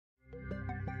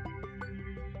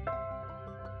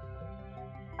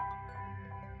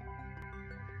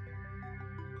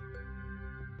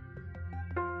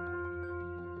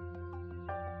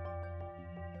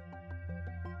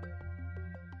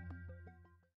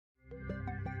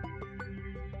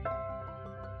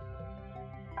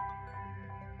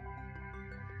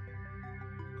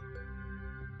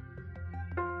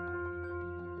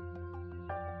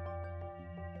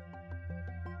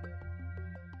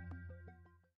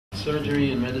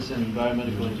surgery and medicine and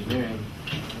biomedical engineering.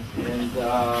 And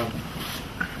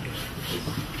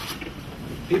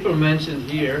people mentioned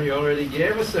here, he already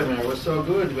gave a seminar. It was so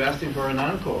good. We asked him for an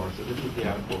encore. So this is the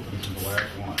encore. This is the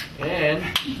last one. And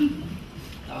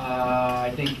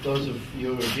I think those of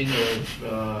you who have been here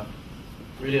have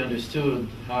really understood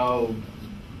how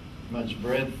much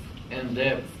breadth and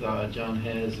depth John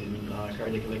has in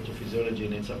cardiac electrophysiology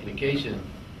and its application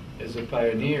as a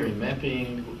pioneer in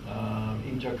mapping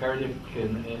intracardiac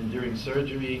and during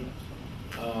surgery,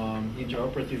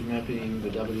 intraoperative mapping, the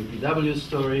WPW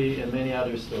story, and many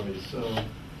other stories. So,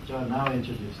 John, now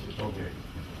introduce you. Okay.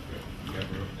 You got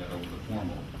that over the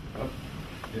formal.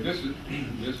 Yeah, this,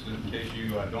 in case you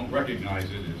don't recognize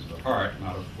it, is the heart,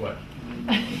 not a foot.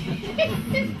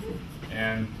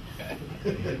 And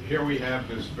here we have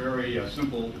this very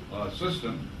simple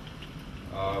system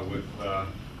with a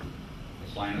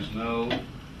sinus node, an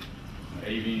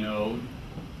AV node,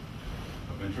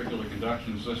 a ventricular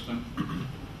conduction system.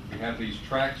 We have these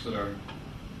tracks that are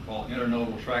called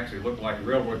internodal tracks. They look like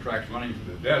railroad tracks running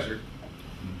through the desert.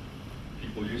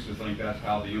 People used to think that's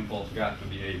how the impulse got to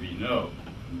the AV node,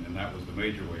 and that was the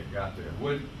major way it got there.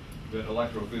 Would that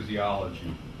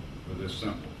electrophysiology were this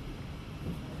simple,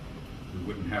 we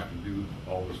wouldn't have to do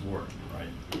all this work, right?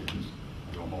 We could just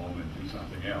go home and do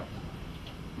something else.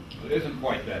 It isn't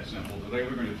quite that simple. Today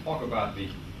we're going to talk about the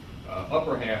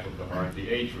upper half of the heart, the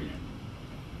atrium,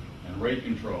 and rate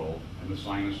control, and the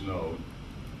sinus node,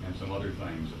 and some other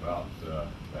things about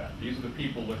that. These are the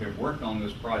people that have worked on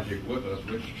this project with us.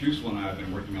 Rich Schusel and I have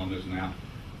been working on this now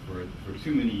for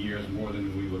too many years, more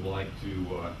than we would like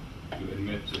to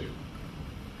admit to.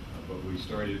 But we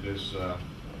started this,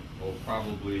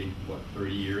 probably,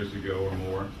 30 years ago or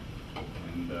more.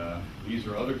 And these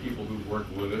are other people who've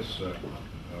worked with us.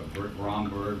 Bert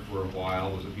Bromberg, for a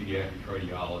while, was a pediatric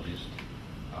cardiologist.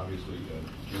 Obviously,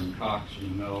 Jim Cox, you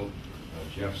know,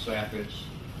 Jeff Sappitz.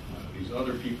 These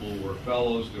other people were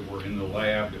fellows that were in the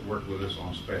lab that worked with us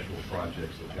on special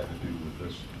projects that had to do with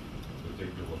this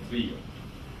particular field.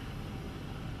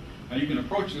 Now, you can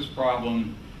approach this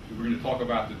problem that we're going to talk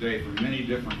about today from many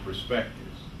different perspectives.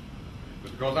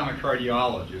 But because I'm a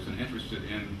cardiologist and interested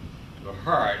in the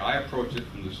heart, I approach it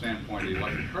from the standpoint of the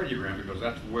electrocardiogram because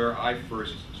that's where I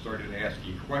first started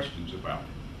asking questions about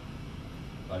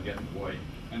it. I get in the way.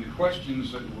 And the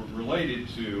questions that were related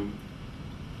to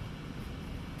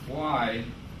why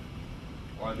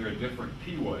are there different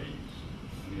P waves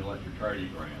in the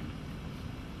electrocardiogram?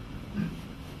 And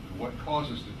what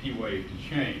causes the P wave to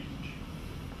change?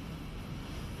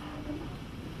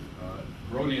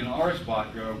 Brody and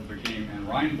Arsbach and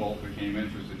Reinbold became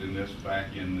interested in this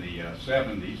back in the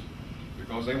 70s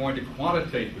because they wanted to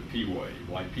quantitate the P wave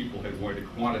like people had wanted to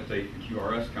quantitate the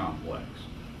QRS complex.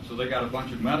 So they got a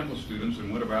bunch of medical students and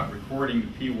went about recording the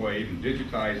P wave and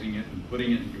digitizing it and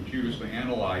putting it in computers to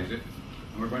analyze it,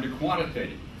 and we're going to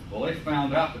quantitate it. Well, they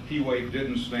found out the P wave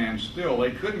didn't stand still.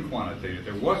 They couldn't quantitate it.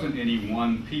 There wasn't any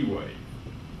one P wave.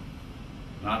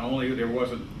 Not only there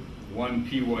wasn't one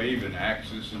P wave in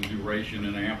axis and duration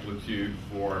and amplitude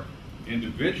for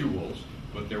individuals,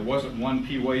 but there wasn't one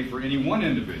P wave for any one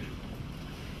individual.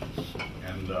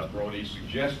 And Brody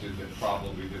suggested that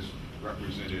probably this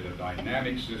represented a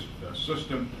dynamic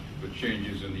system with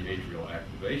changes in the atrial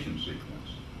activation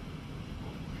sequence.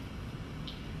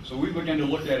 So we began to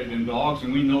look at it in dogs,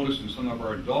 and we noticed in some of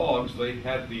our dogs they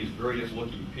had these various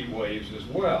looking P waves as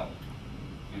well.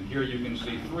 And here you can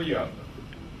see 3 of them.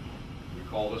 We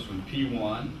call this one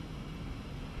P1.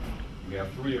 We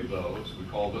have 3 of those. We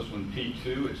call this one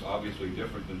P2. It's obviously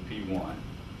different than P1.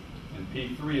 And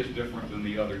P3 is different than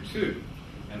the other 2.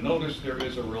 And notice there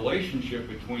is a relationship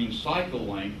between cycle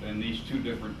length and these 2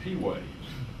 different P waves.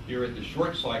 Here at the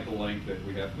short cycle length that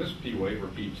we have this P wave, or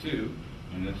P2,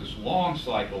 and at this long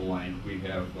cycle length we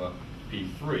have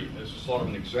P3. This is sort of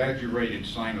an exaggerated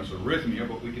sinus arrhythmia,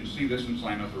 but we can see this in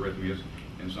sinus arrhythmias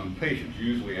in some patients.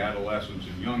 Usually adolescents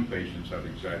and young patients have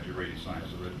exaggerated sinus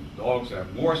arrhythmias. Dogs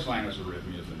have more sinus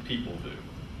arrhythmias than people do.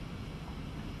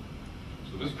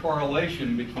 So this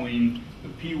correlation between the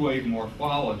P wave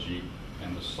morphology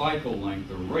and the cycle length,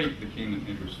 the rate, became an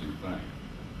interesting thing.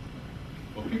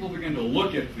 Well, people began to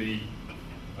look at the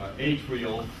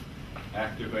atrial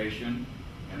activation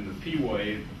and the P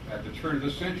wave at the turn of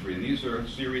the century, and these are a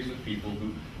series of people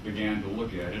who began to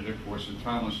look at it. Of course,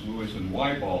 Thomas Lewis and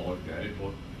Weiball looked at it,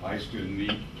 both Eister and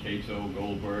Meek, Cato,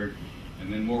 Goldberg,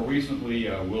 and then more recently,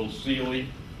 Will Seeley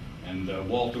and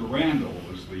Walter Randall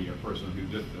was the person who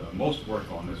did the most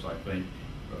work on this, I think,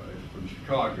 from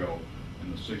Chicago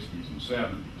in the 60s and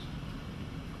 70s.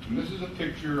 And this is a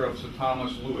picture of Sir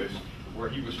Thomas Lewis where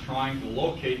he was trying to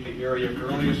locate the area of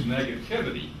earliest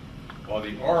negativity or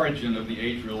the origin of the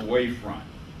atrial wavefront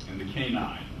in the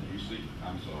canine. You see,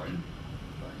 I'm sorry,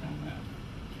 back on that.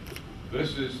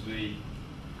 This is the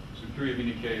superior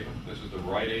vena cava. This is the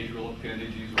right atrial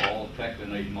appendage. These are all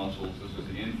tectonate muscles. This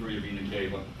is the inferior vena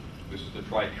cava. This is the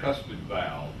tricuspid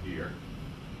valve here.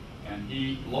 And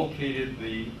he located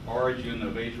the origin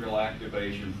of atrial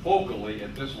activation focally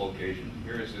at this location.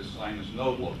 Here is his sinus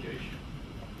node location.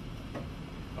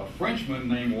 A Frenchman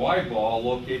named Weiball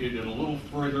located it a little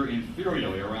further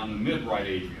inferiorly around the mid-right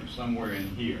atrium, somewhere in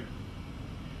here.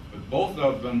 But both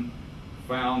of them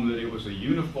found that it was a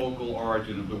unifocal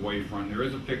origin of the wavefront. There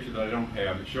is a picture that I don't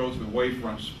have. It shows the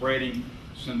wavefront spreading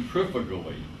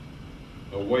centrifugally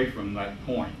away from that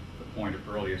point, the point of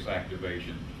earliest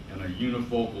activation, and a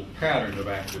unifocal pattern of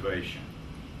activation,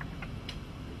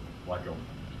 like a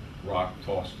rock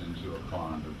tossed into a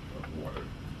pond of water.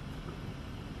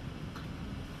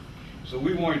 So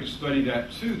we wanted to study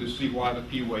that too to see why the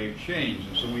P wave changed.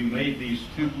 And so we made these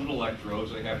template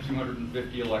electrodes. They have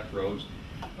 250 electrodes,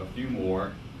 a few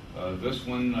more. This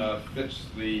one fits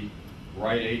the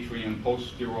right atrium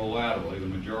posterolaterally, the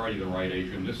majority of the right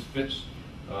atrium. This fits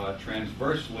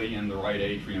transversely in the right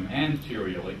atrium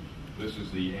anteriorly. This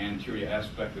is the anterior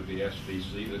aspect of the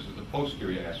SVC. This is the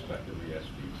posterior aspect of the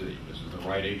SVT. This is the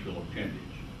right atrial appendage.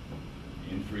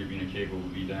 The inferior vena cava will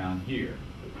be down here.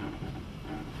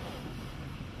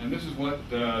 And this is what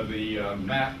the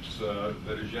maps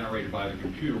that are generated by the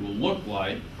computer will look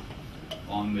like.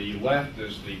 On the left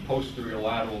is the posterior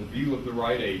lateral view of the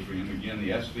right atrium. Again, the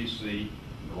SVC,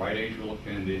 the right atrial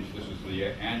appendage. This is the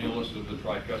annulus of the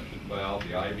tricuspid valve,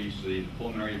 the IVC, the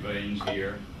pulmonary veins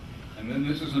here. And then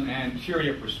this is an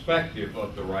anterior perspective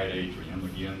of the right atrium.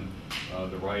 Again,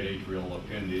 the right atrial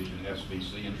appendage and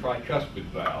SVC and tricuspid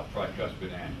valve, tricuspid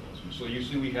annulus. And so you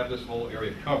see we have this whole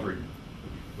area covered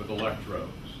with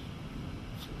electrodes.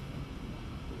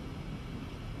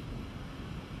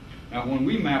 Now, when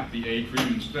we mapped the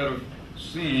atrium, instead of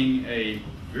seeing a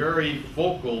very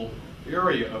focal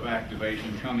area of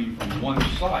activation coming from one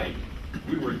site,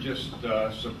 we were just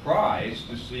surprised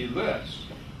to see this.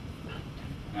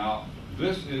 Now,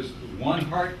 this is one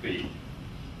heartbeat,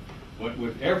 but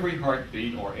with every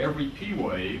heartbeat or every P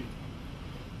wave,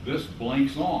 this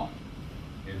blinks on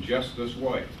in just this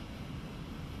way.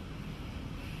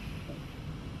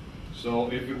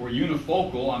 So if it were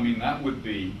unifocal, I mean, that would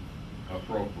be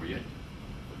appropriate,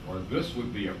 or this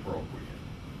would be appropriate,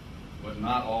 but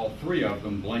not all three of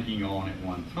them blinking on at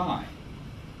one time.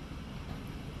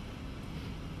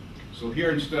 So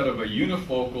here, instead of a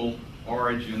unifocal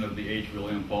origin of the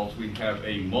atrial impulse, we have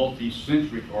a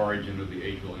multicentric origin of the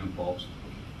atrial impulse,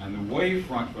 and the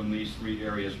wavefront from these three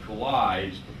areas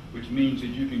collides, which means that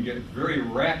you can get very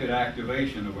rapid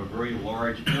activation of a very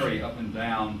large area up and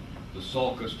down the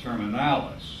sulcus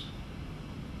terminalis.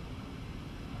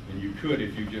 And you could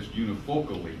if you just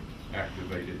unifocally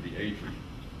activated the atrium.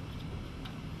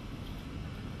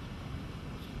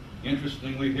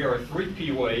 Interestingly, here are 3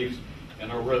 P waves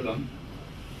in a rhythm.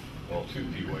 Well, 2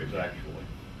 P waves actually,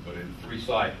 but in 3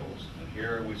 cycles. And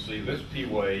here we see this P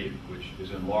wave, which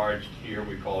is enlarged here.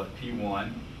 We call it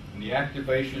P1. And the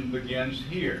activation begins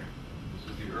here.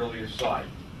 This is the earliest site.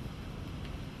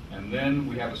 And then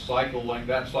we have a cycle length.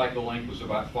 That cycle length was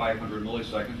about 500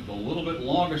 milliseconds. With a little bit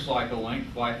longer cycle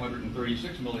length,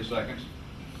 536 milliseconds.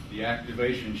 The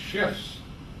activation shifts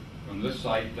from this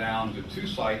site down to 2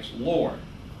 sites lower.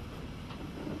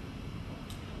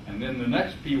 And then the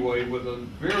next P wave with a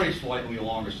very slightly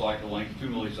longer cycle length, 2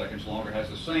 milliseconds longer, has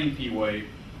the same P wave,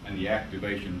 and the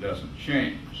activation doesn't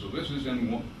change. So this is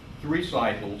in 3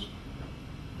 cycles.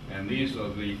 And these are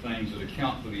the things that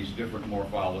account for these different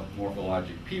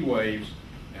morphologic P waves,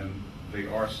 and they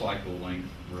are cycle length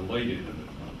related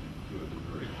to a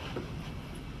degree.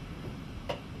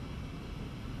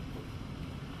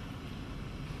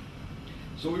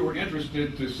 So we were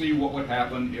interested to see what would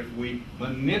happen if we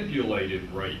manipulated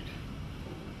rate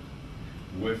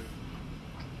with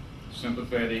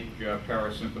sympathetic,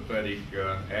 parasympathetic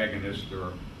agonist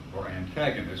or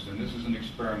antagonist. And this is an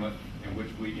experiment in which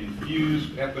we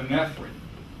infused epinephrine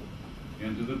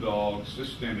into the dog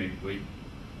systemically.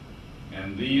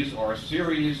 And these are a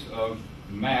series of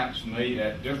maps made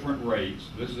at different rates.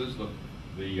 This is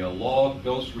the log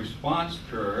dose response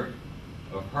curve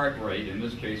of heart rate. In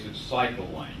this case, it's cycle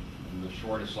length. And the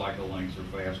shortest cycle lengths are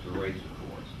faster rates, of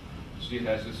course. You see, it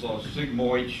has this sort of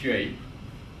sigmoid shape.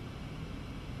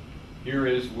 Here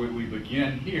is where we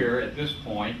begin here at this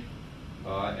point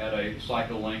at a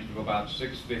cycle length of about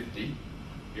 650.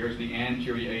 Here's the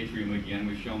anterior atrium again.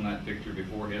 We've shown that picture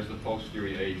before. Here's the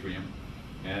posterior atrium.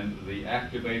 And the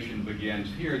activation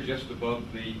begins here just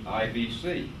above the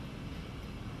IVC.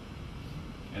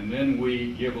 and then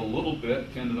we give a little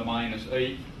bit, 10 to the minus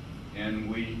 8, and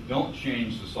we don't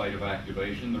change the site of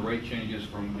activation. The rate changes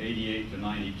from 88 to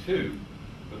 92,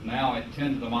 but now at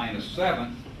 10 to the minus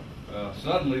 7th,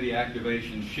 suddenly the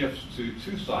activation shifts to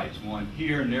two sites, one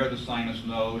here near the sinus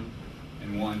node,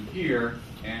 and one here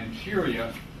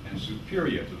anterior and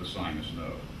superior to the sinus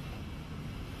node.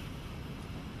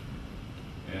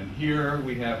 And here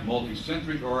we have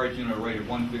multicentric origin at a rate of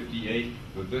 158,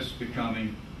 with this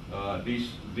becoming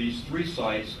these three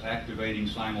sites activating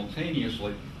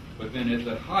simultaneously, but then at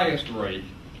the highest rate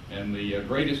and the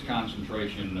greatest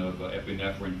concentration of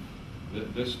epinephrine,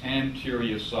 this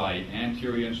anterior site,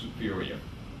 anterior and superior,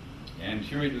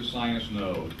 anterior to the sinus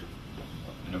node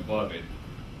and above it,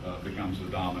 becomes the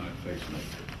dominant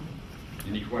pacemaker.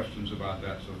 Any questions about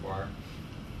that so far?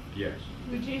 Yes.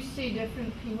 Would you see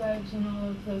different P waves in all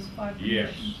of those 5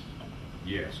 conditions?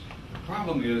 Yes. The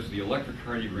problem is the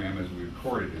electrocardiogram as we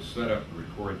record it is set up to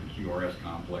record the QRS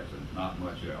complex and not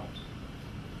much else.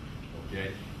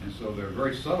 Okay? And so there are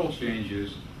very subtle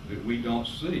changes that we don't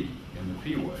see in the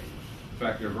P wave. In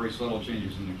fact, there are very subtle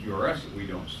changes in the QRS that we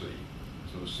don't see.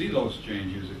 So to see those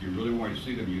changes, if you really want to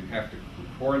see them, you have to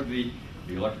record the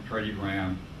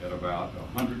electrocardiogram at about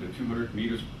 100 to 200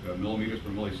 millimeters per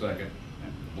millisecond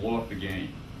and blow up the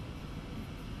gain.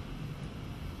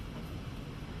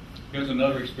 Here's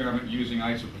another experiment using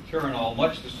isoproterenol,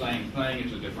 much the same thing,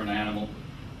 it's a different animal,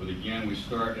 but again we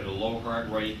start at a low heart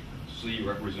rate. C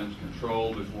represents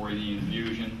control before the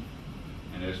infusion,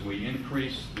 and as we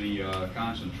increase the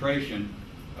concentration,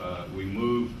 we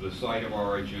move the site of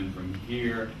origin from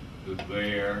here to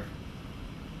there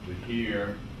to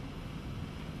here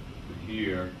to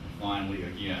here, and finally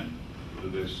again to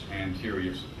this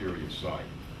anterior superior site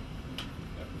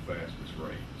at the fastest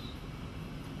rates.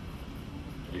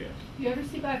 Yes. You ever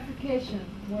see bifurcation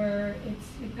where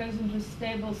it goes into a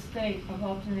stable state of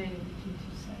alternating between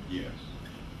two sites? Yes.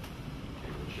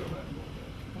 Okay, we'll show that in a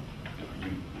little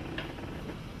bit.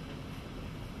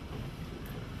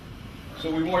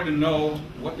 So we wanted to know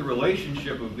what the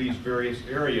relationship of these various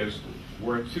areas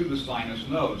were to the sinus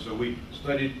node. So we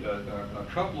studied a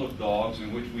couple of dogs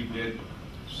in which we did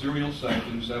serial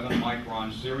sections,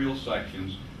 7-micron serial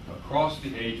sections across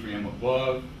the atrium,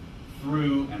 above,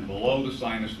 through, and below the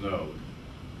sinus node.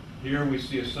 Here we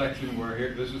see a section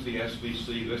where this is the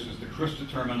SVC, this is the crista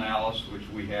terminalis, which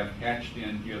we have hatched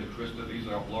in here. The crista, these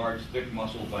are large, thick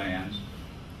muscle bands.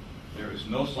 There is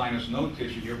no sinus node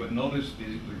tissue here, but notice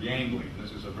the ganglion.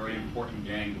 This is a very important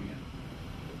ganglion.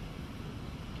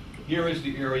 Here is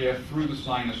the area through the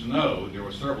sinus node. There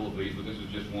were several of these, but this is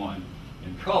just one.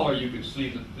 In color, you can see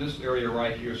that this area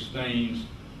right here stains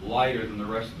lighter than the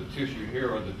rest of the tissue.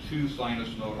 Here are the two sinus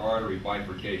node artery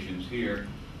bifurcations here,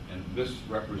 and this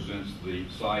represents the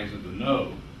size of the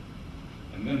node.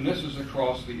 And then this is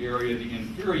across the area, the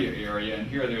inferior area, and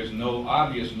here there's no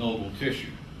obvious nodal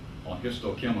tissue on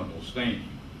histochemical staining.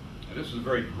 And this is a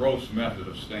very gross method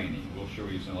of staining. We'll show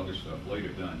you some other stuff later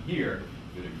done here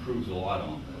that improves a lot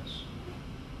on this.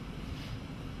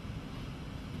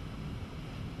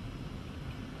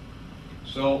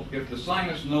 So if the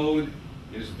sinus node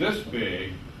is this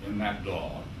big in that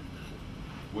dog,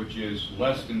 which is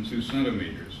less than 2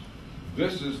 centimeters,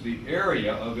 this is the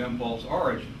area of impulse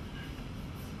origin,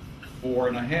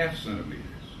 4.5 centimeters.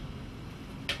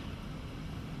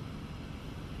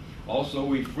 Also,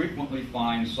 we frequently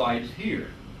find sites here.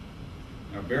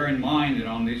 Now bear in mind that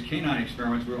on these canine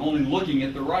experiments, we're only looking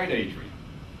at the right atrium.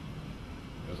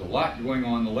 There's a lot going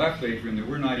on in the left atrium that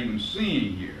we're not even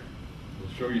seeing here.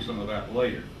 We'll show you some of that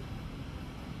later.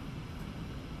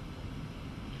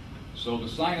 So the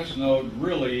sinus node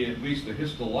really, at least the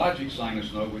histologic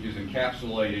sinus node, which is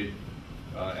encapsulated,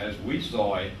 as we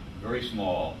saw it, very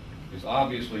small, is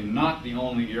obviously not the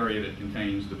only area that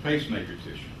contains the pacemaker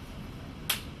tissue.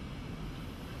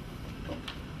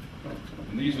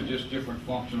 And these are just different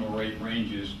functional rate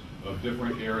ranges of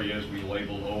different areas. We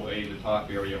labeled OA, the top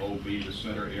area, OB, the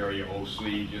center area,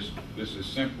 OC. Just this is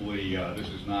simply, this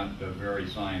is not very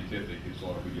scientific. It's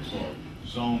sort of, we just sort of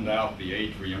zoned out the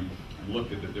atrium and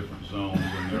looked at the different zones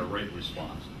and their rate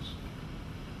responses.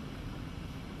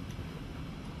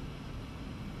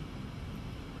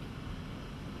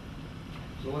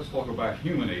 So let's talk about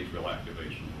human atrial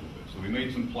activation a little bit. So we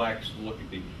made some plaques to look at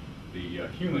the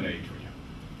human atrium.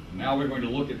 Now we're going to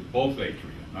look at both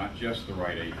atria, not just the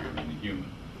right atrium in the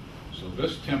human. So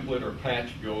this template or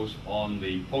patch goes on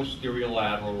the posterior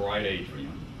lateral right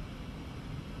atrium.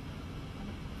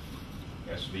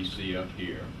 SVC up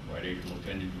here, right atrial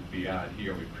appendage would be out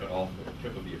here. We've cut off the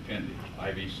tip of the appendage.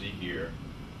 IVC here.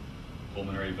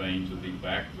 Pulmonary veins would be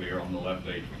back there on the left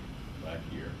atrium, back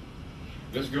here.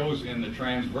 This goes in the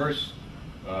transverse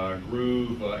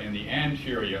groove in the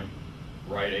anterior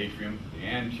right atrium, the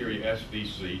anterior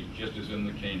SVC, just as in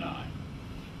the canine.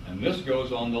 And this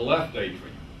goes on the left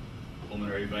atrium.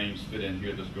 Pulmonary veins fit in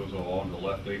here. This goes along the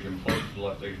left atrium, close to the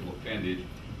left atrial appendage.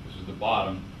 This is the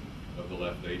bottom of the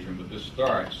left atrium, but this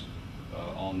starts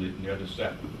near the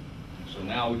septum. So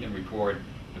now we can record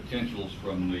potentials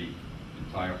from the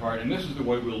entire heart, and this is the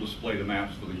way we'll display the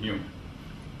maps for the human.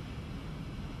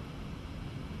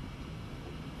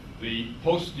 The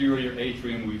posterior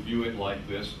atrium, we view it like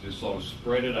this, just sort of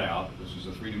spread it out. This is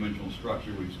a three-dimensional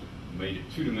structure. We've made it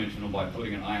two-dimensional by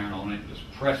putting an iron on it, just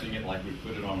pressing it like we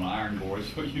put it on an iron board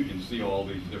so you can see all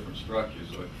these different structures.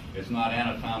 So it's not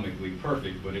anatomically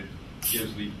perfect, but it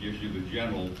gives you the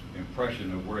general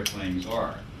impression of where things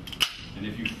are. And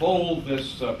if you fold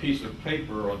this piece of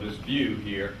paper or this view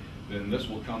here, then this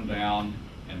will come down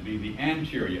and be the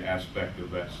anterior aspect of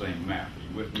that same map.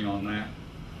 Are you with me on that?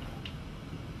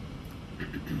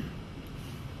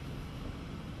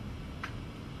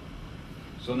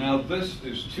 So now this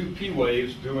is two P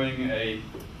waves doing a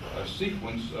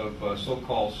sequence of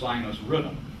so-called sinus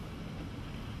rhythm.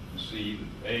 You see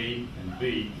A and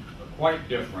B are quite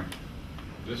different.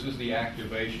 This is the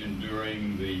activation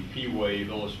during the P wave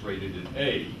illustrated in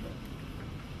A.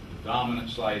 The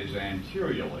dominant site is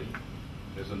anteriorly.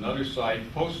 There's another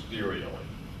site posteriorly,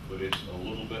 but it's a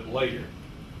little bit later.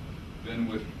 Then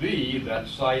with B, that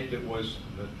site that was,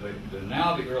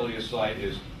 now the earliest site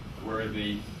is where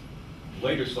the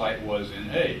later site was in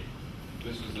A.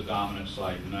 This is the dominant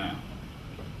site now.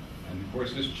 And of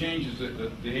course this changes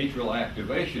the atrial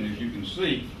activation. As you can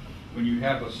see, when you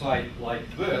have a site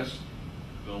like this,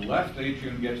 the left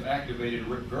atrium gets activated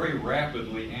very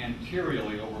rapidly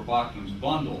anteriorly over Bachman's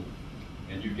bundle,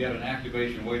 and you get an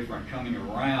activation wavefront coming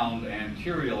around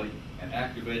anteriorly and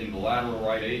activating the lateral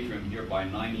right atrium here by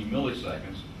 90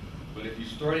 milliseconds. But if you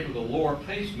start it with a lower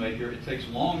pacemaker, it takes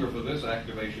longer for this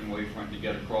activation wavefront to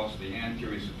get across the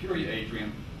anterior superior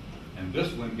atrium, and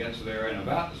this one gets there in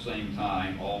about the same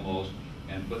time almost,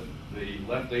 but the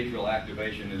left atrial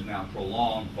activation is now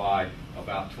prolonged by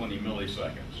about 20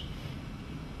 milliseconds.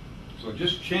 So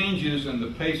just changes in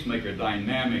the pacemaker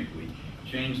dynamically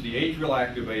change the atrial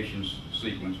activation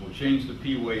sequence, will change the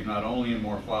P wave not only in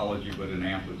morphology but in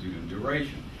amplitude and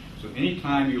duration. So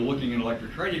anytime you're looking at an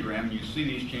electrocardiogram and you see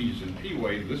these changes in P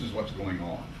wave, this is what's going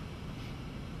on.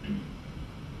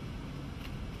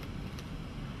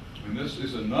 And this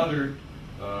is another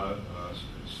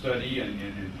study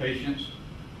in patients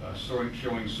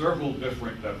showing several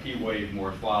different P wave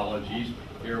morphologies.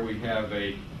 Here we have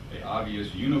a obvious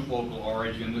unifocal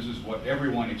origin. This is what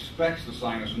everyone expects the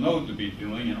sinus node to be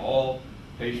doing, and all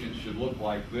patients should look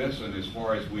like this. And as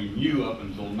far as we knew up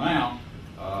until now,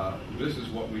 this is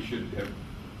what we should have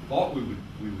thought we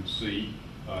would see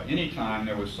anytime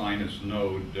there was sinus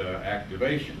node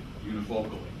activation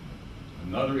unifocally.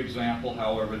 Another example,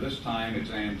 however, this time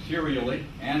it's anteriorly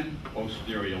and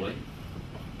posteriorly.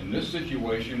 In this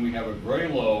situation, we have a very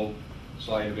low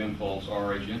site of impulse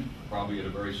origin, probably at a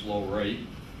very slow rate.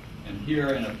 And here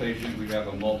in a patient, we have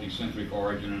a multicentric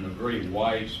origin and a very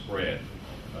widespread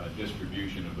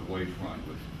distribution of the wavefront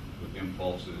with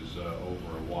impulses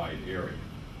over a wide area.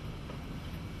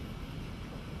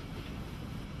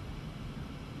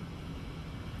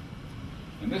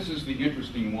 And this is the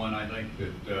interesting one, I think,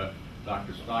 that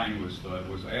Dr. Stein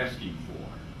was asking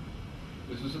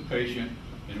for. This is a patient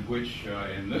in which,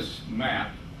 in this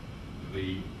map,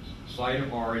 the site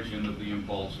of origin of the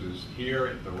impulse is here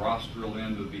at the rostral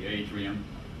end of the atrium,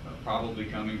 probably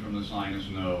coming from the sinus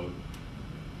node.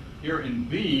 Here in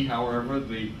B, however,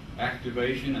 the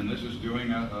activation, and this is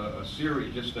doing a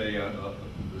series, just the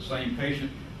same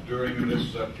patient during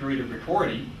this period of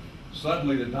recording,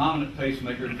 suddenly the dominant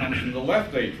pacemaker comes from the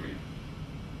left atrium.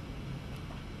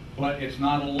 But it's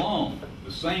not alone.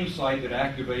 The same site that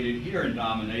activated here and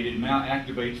dominated now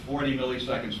activates 40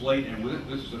 milliseconds late, and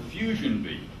this is a fusion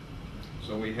beat.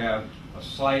 So we have a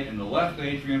site in the left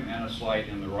atrium and a site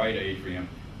in the right atrium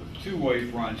with two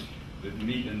wavefronts that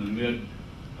meet in the mid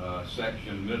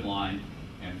section, midline,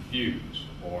 and fuse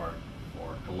or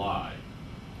collide.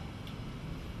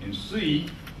 In C,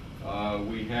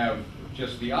 we have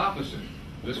just the opposite.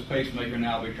 This pacemaker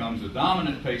now becomes a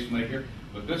dominant pacemaker,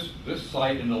 but this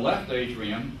site in the left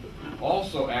atrium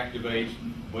also activates,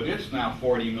 but it's now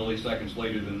 40 milliseconds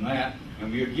later than that,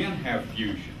 and we again have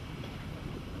fusion.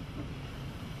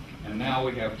 And now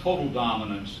we have total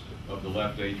dominance of the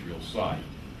left atrial site.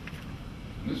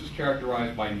 And this is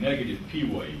characterized by negative P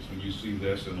waves. When you see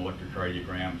this in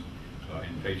electrocardiograms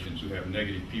in patients who have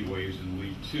negative P waves in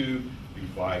lead 2,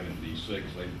 B5, and D6,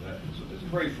 it's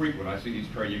very frequent. I see these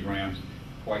cardiograms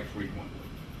quite frequently.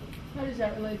 How does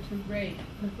that relate to rate?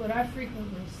 Because what I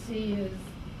frequently see is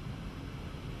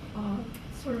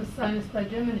sort of sinus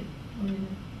bigeminy. I mean,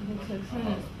 it looks like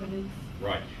sinus, but it's...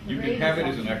 Right. You the can rate have is it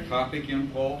as an alternating. ectopic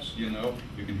impulse, you know.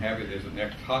 You can have it as an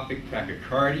ectopic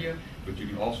tachycardia, but you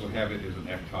can also have it as an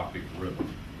ectopic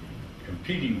rhythm,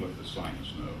 competing with the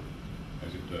sinus node,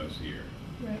 as it does here.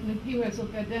 Right, and the PWAVs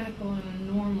look identical in a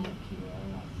normal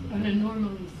QRS, in a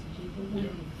normal ECG, but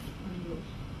wouldn't on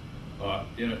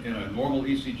yours. In a normal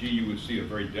ECG, you would see a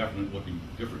very definite looking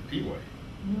different P wave.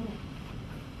 No,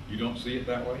 You don't see it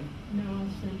that way? no, I'll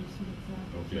send you some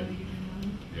examples. Okay. No, you do not.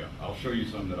 Yeah, I'll show you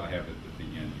some that I have at the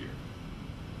end here.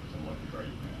 Some electrocardiogram.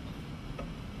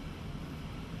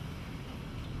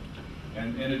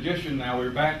 And in addition, now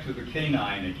we're back to the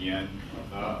canine again.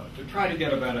 To try to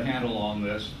get a better handle on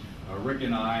this, Rick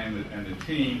and I and the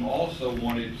team also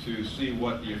wanted to see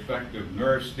what the effect of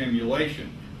nerve stimulation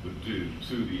would do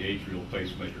to the atrial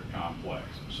pacemaker complex.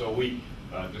 So we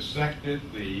dissected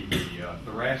the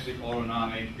thoracic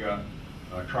autonomic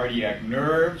cardiac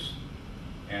nerves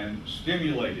and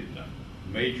stimulated them,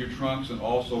 major trunks and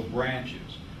also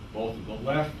branches, both of the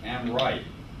left and right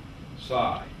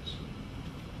sides.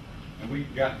 And we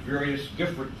got various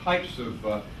different types of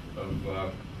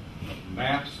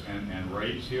maps and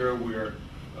rates. Here we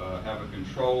have a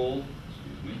control,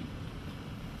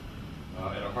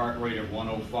 at a heart rate of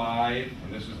 105,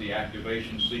 and this is the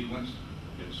activation sequence.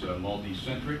 It's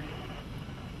multicentric.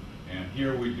 And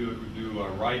here we do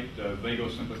right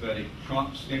vagosympathetic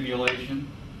trunk stimulation.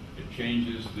 It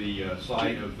changes the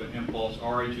site of the impulse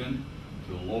origin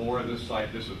to lower. This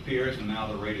site disappears, and now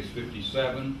the rate is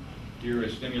 57. Here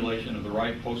is stimulation of the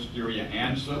right posterior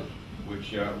ansa,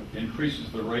 which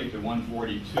increases the rate to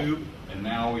 142, and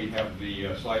now we have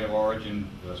the site of origin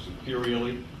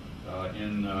superiorly,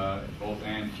 in both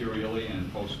anteriorly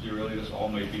and posteriorly. This all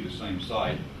may be the same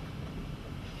site.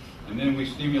 And then we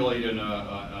stimulate an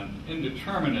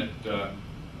indeterminate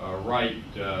right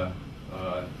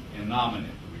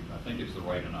innominate. I think it's the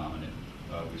right innominate.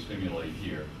 We stimulate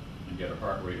here and get a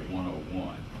heart rate of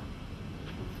 101.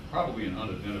 Probably an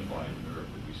unidentified nerve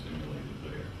that we stimulated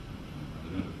there.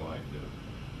 Unidentified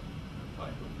type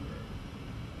of nerve.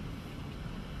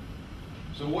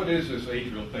 So what is this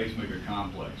atrial pacemaker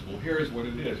complex? Well, here's what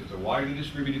it is. It's a widely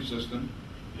distributed system.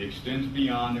 It extends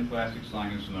beyond the classic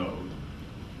sinus node.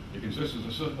 It consists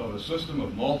of a system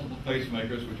of multiple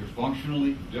pacemakers which are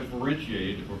functionally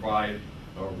differentiated to provide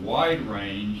a wide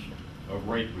range of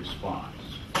rate response.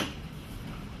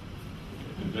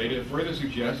 The data further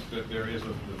suggests that there is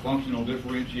the functional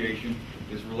differentiation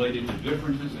is related to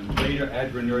differences in beta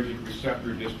adrenergic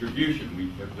receptor distribution.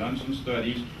 We have done some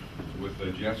studies with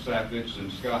Jeff Safich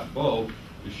and Scott Bowe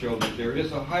to show that there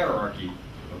is a hierarchy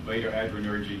of beta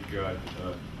adrenergic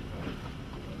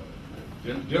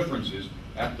differences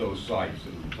at those sites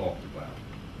that we talked about.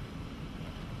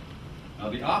 Now,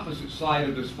 the opposite side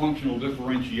of this functional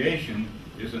differentiation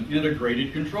is an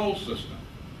integrated control system.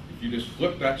 If you just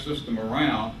flip that system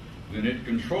around, then it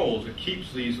controls, it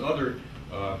keeps these other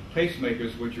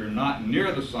pacemakers which are not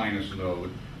near the sinus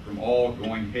node from all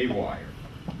going haywire.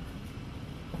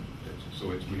 So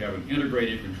we have an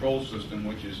integrated control system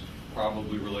which is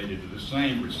probably related to the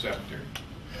same receptor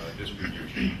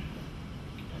distribution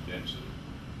and density.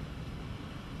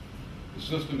 The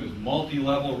system is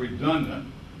multi-level redundant,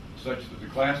 such that the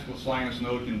classical sinus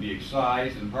node can be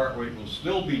excised and heart rate will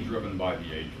still be driven by the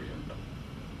atrium.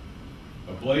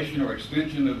 Ablation or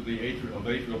extension of the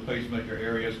atrial pacemaker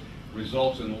areas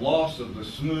results in loss of the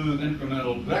smooth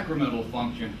incremental decremental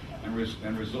function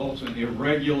and results in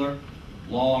irregular,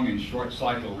 long and short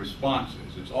cycle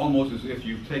responses. It's almost as if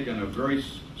you've taken a very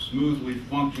smoothly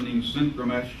functioning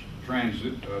synchromesh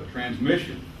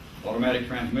transmission, automatic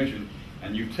transmission,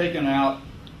 and you've taken out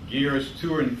gears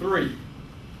 2 and 3.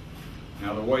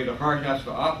 Now, the way the heart has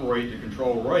to operate to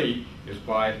control rate is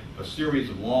by a series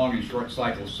of long and short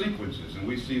cycle sequences, and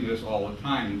we see this all the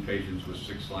time in patients with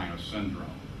sick sinus syndrome.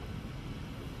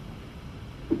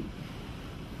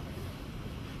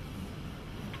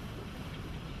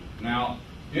 Now,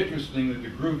 interesting that the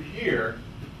group here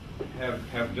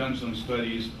have done some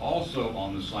studies also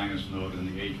on the sinus node and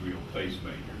the atrial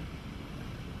pacemaker.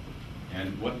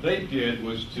 And what they did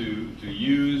was to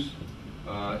use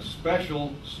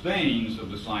special stains of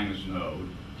the sinus node,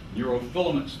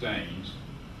 neurofilament stains,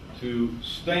 to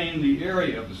stain the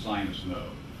area of the sinus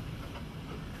node.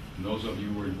 And those of you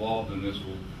who were involved in this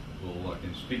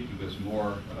can speak to this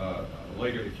more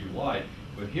later if you like.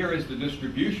 But here is the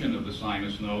distribution of the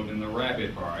sinus node in the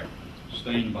rabbit heart,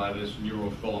 stained by this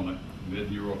neurofilament,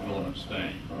 mid-neurofilament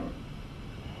stain.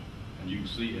 And you can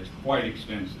see it's quite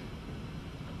extensive.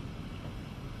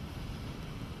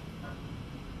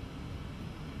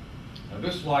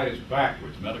 this slide is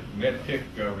backwards. MedPick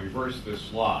reversed this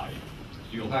slide. So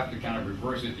you'll have to kind of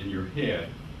reverse it in your head.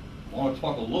 I want to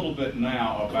talk a little bit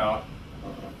now about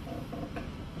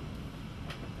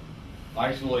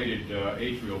isolated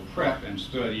atrial prep and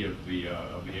study of the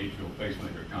atrial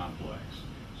pacemaker complex.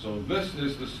 So this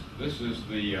is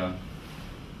the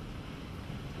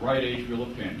right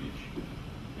atrial appendage.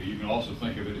 You can also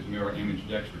think of it as mirror image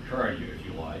dextrocardia if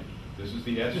you like. This is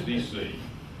the SVC.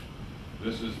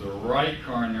 This is the right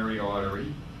coronary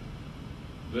artery.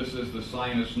 This is the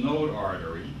sinus node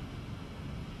artery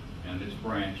and its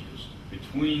branches.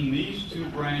 Between these two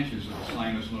branches of the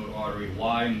sinus node artery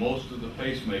lie most of the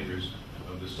pacemakers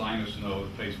of the sinus node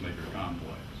pacemaker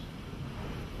complex.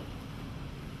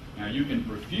 Now you can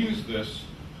perfuse this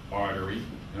artery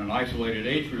in an isolated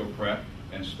atrial prep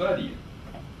and study it.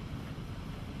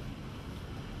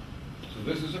 So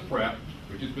this is a prep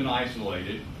which has been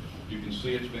isolated. You can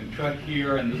see it's been cut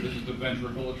here, and this is the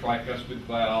ventricle, the tricuspid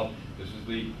valve. This is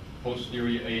the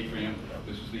posterior atrium.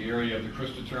 This is the area of the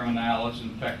crista terminalis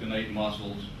and pectinate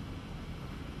muscles.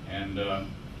 And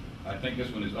I think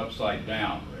this one is upside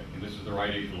down, Rick. And this is the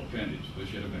right atrial appendage. This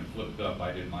should have been flipped up.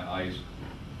 I did my eyes,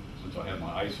 since I had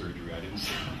my eye surgery, I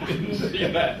didn't see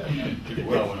that too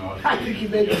well when I was. I think you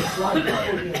made it a slide.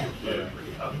 Yeah.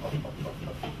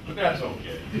 But that's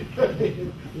okay.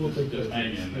 We'll take Just that.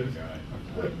 hang in there, guy.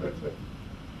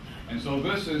 And so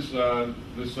this is the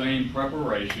same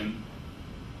preparation,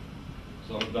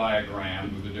 sort of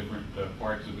diagram with the different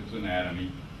parts of its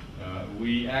anatomy.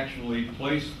 We actually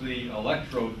place the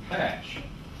electrode patch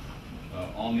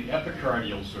on the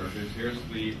epicardial surface. Here's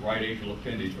the right atrial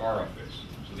appendage orifice.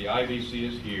 So the IVC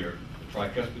is here, the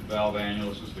tricuspid valve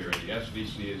annulus is there, the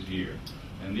SVC is here.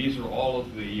 And these are all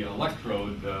of the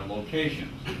electrode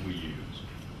locations that we use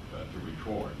to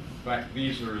record. In fact,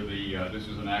 these are this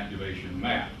is an activation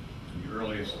map. The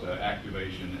earliest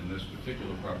activation in this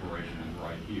particular preparation is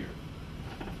right here.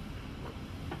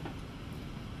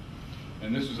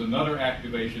 And this is another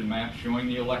activation map showing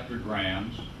the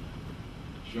electrograms,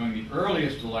 showing the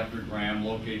earliest electrogram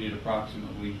located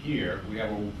approximately here. We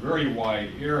have a very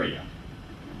wide area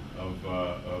of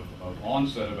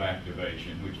onset of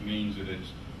activation, which means that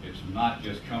it's not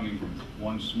just coming from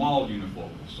one small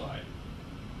unifocal site.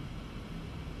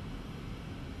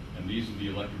 And these are the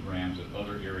electrograms at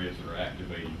other areas that are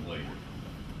activating later.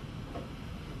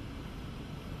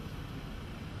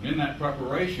 In that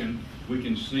preparation, we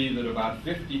can see that about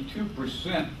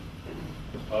 52%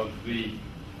 of the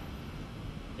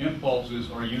impulses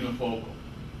are unifocal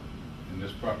in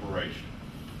this preparation,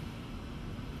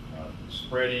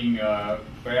 spreading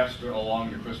faster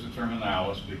along the crista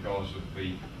terminalis because of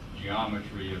the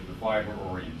geometry of the fiber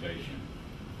orientation.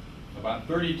 About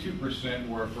 32%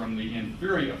 were from an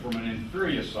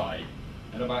inferior site,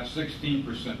 and about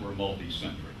 16% were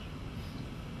multicentric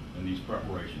in these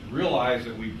preparations. Realize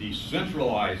that we've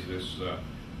decentralized this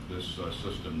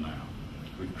system now.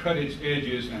 We've cut its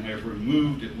edges and have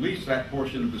removed at least that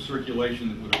portion of the circulation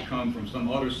that would have come from some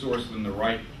other source than the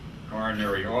right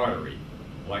coronary artery.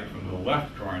 Like from the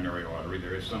left coronary artery,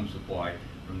 there is some supply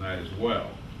from that as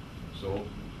well. So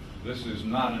this is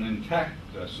not an intact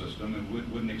system, and we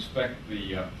wouldn't expect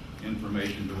the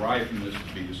information derived from this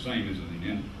to be the same as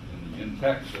in the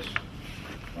intact system.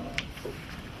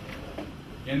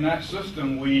 In that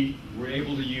system, we were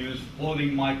able to use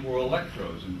floating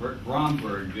microelectrodes, and Bert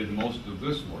Bromberg did most of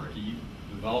this work. He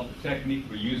developed a technique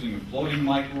for using a floating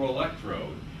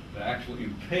microelectrode to actually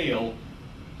impale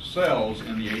cells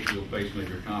in the atrial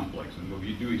pacemaker complex. And what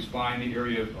we do is find the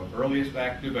area of earliest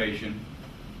activation.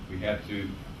 We had to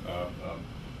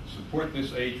support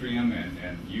this atrium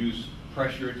and use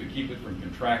pressure to keep it from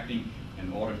contracting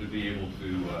in order to be able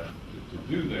to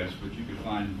do this. But you can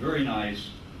find very nice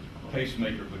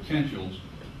pacemaker potentials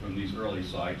from these early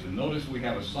sites. And notice we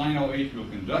have a sinoatrial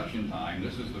conduction time.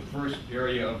 This is the first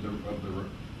area of the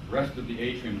rest of the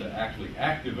atrium to actually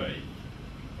activate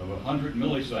of 100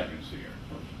 milliseconds here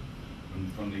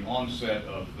from the onset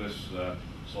of this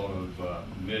sort of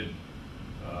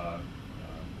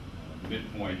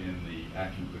midpoint in the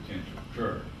action potential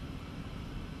curve.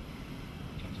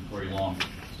 It's a very long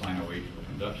sinoatrial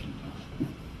conduction time.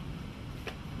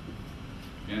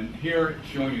 And here,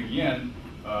 showing again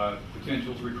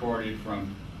potentials recorded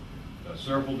from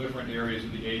several different areas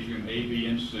of the atrium, A, B,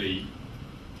 and C,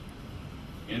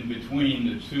 in between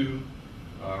the two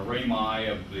rami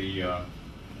of the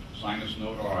sinus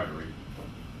node artery.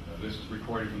 This is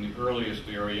recorded from the earliest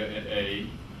area at A,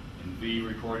 and B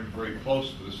recorded very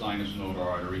close to the sinus node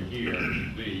artery here.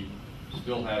 B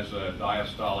still has a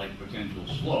diastolic potential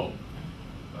slope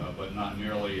but not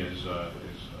nearly as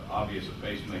obvious a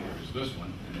pacemaker as this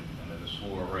one, and at a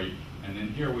slower rate. And then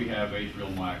here we have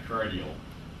atrial myocardial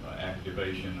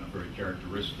activation, a very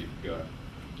characteristic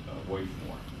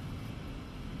waveform.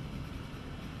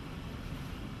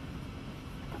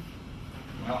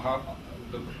 Well,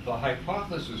 the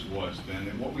hypothesis was then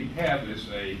that what we have is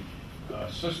a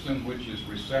system which is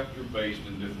receptor-based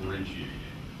and differentiated,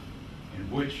 in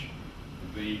which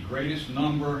the greatest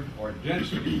number or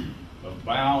density of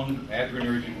bound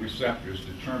adrenergic receptors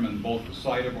determine both the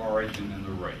site of origin and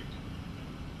the rate.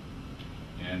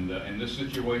 And in this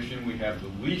situation, we have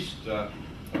the least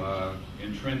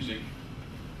intrinsic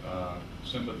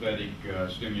sympathetic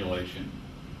stimulation,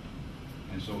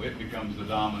 and so it becomes the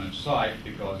dominant site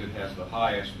because it has the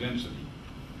highest density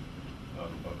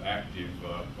of active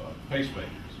pacemakers.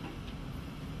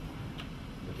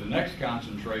 At the next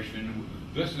concentration,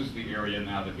 this is the area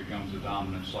now that becomes the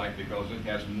dominant site because it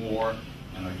has more,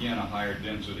 and again, a higher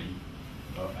density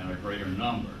and a greater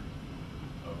number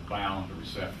of bound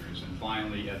receptors. And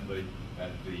finally, at the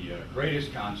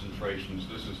greatest concentrations,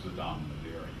 this is the dominant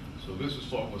area. So this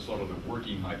is was sort of the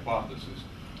working hypothesis.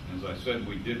 As I said,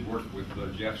 we did work with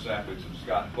Jeff Sappitz and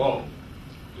Scott Bowe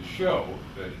to show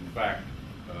that, in fact,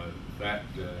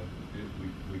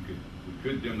 we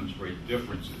could demonstrate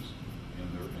differences in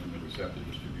the receptor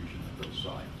distribution at those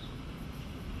sites.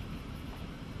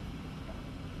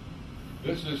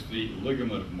 This is the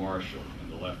ligament of Marshall in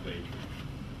the left atrium.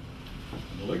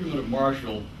 And the ligament of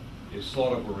Marshall is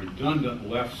sort of a redundant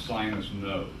left sinus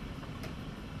node.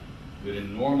 That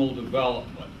in normal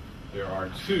development, there are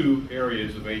two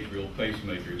areas of atrial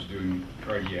pacemakers during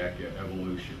cardiac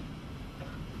evolution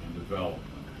and development.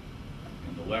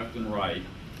 In the left and right,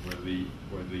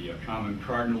 where the common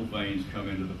cardinal veins come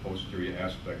into the posterior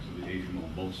aspects of the atrium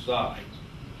on both sides.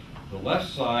 The left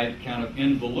side kind of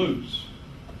involutes.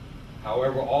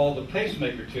 However, all the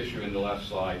pacemaker tissue in the left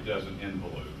side doesn't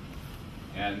involute.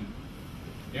 And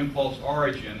impulse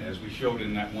origin, as we showed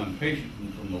in that one patient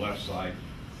from the left side,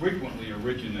 frequently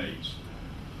originates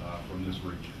from this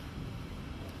region.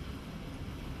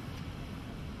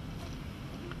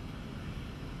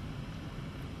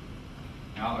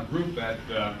 Now, a group at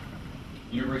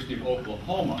University of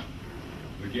Oklahoma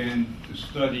began to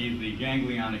study the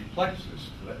ganglionic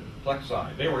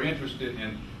plexi. They were interested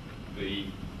in the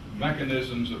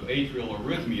mechanisms of atrial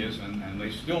arrhythmias, and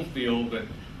they still feel that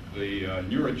the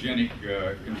neurogenic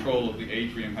control of the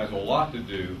atrium has a lot to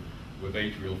do with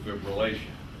atrial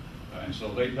fibrillation. And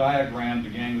so they diagrammed the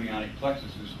ganglionic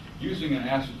plexuses using an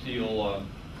acetyl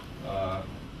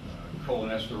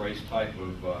cholinesterase type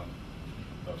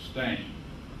of stain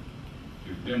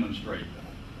to demonstrate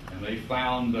that. And they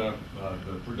found the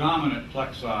predominant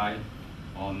plexi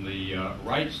on the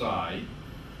right side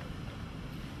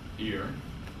here,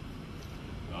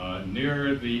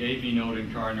 near the AV node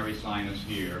and coronary sinus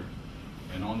here,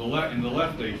 and on the left, in the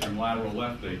left atrium, lateral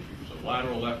left atrium. So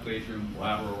lateral left atrium,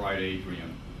 lateral right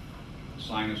atrium. The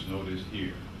sinus node is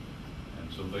here.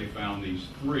 And so they found these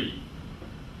three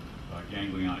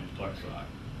ganglionic plexi.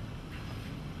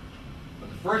 But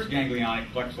the first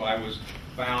ganglionic plexi was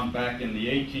found back in the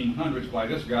 1800s by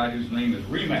this guy whose name is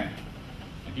Remack.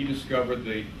 And he discovered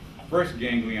the first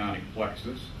ganglionic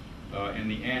plexus in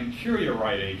the anterior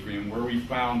right atrium, where we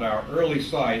found our early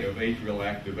site of atrial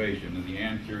activation in the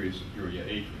anterior superior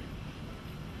atrium.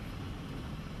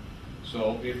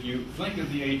 So if you think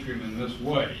of the atrium in this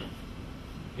way,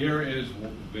 here is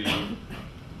the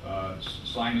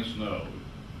sinus node.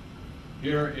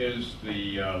 Here is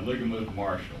the ligament of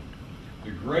Marshall.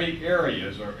 The gray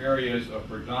areas are areas of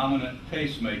predominant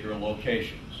pacemaker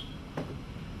locations.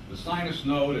 The sinus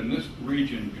node in this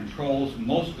region controls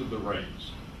most of the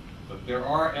rates, but there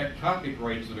are ectopic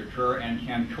rates that occur and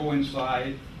can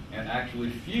coincide and actually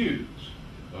fuse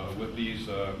with these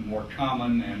more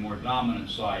common and more dominant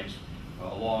sites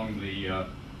along the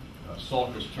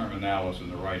sulcus terminalis in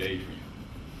the right atrium.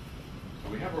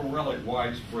 So we have a really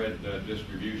widespread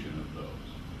distribution of those.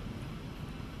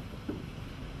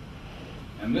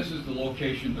 And this is the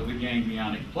location of the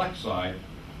ganglionic plexi.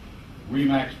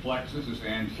 Remax plexus is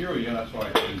anterior, that's why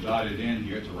it's been dotted in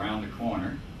here, it's around the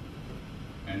corner.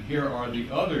 And here are the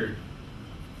other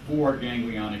four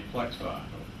ganglionic plexi,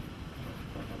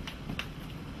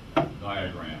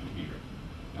 diagrammed here.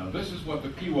 Now this is what the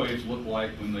P waves look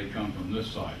like when they come from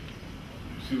this side,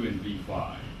 2 and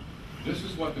V5. This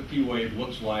is what the P wave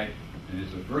looks like, and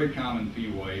it's a very common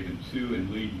P wave in 2 and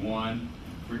lead 1,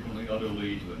 frequently other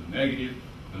leads with a negative,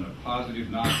 and a positive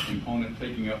notch component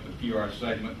taking up the PR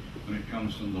segment when it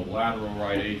comes from the lateral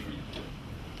right atrium.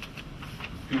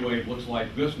 The P wave looks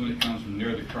like this when it comes from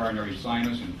near the coronary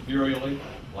sinus inferiorly,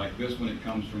 like this when it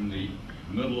comes from the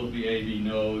middle of the AV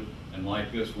node, and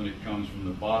like this when it comes from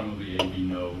the bottom of the AV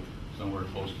node, somewhere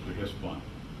close to the His bundle.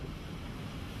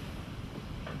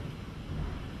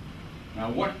 Now,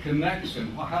 what connects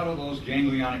and how do those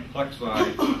ganglionic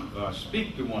plexi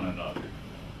speak to one another?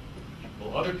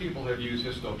 Well, other people have used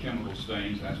histochemical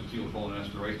stains,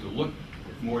 acetylcholinesterase, to look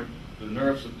at more the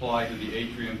nerve supply to the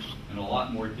atrium in a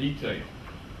lot more detail.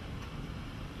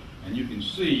 And you can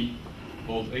see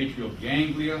both atrial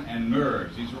ganglia and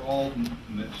nerves. These are all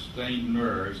stained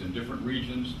nerves in different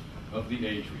regions of the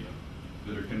atrium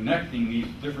that are connecting these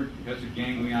different, because of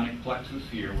ganglionic plexus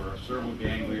here, where cerebral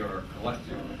ganglia are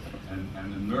collected,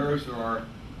 and the nerves are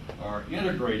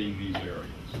integrating these areas.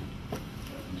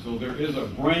 And so there is a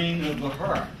brain of the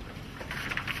heart.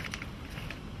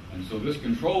 And so this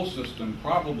control system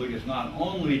probably is not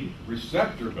only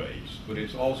receptor-based, but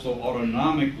it's also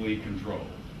autonomically controlled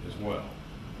as well.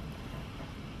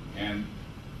 And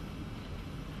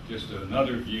just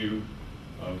another view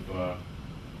of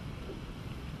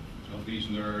these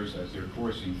nerves as they're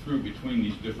coursing through between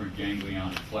these different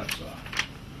ganglionic plexi.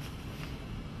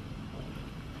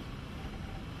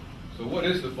 So what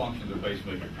is the function of the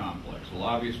pacemaker complex? Well,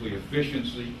 obviously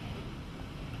efficiency.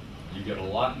 You get a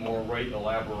lot more rate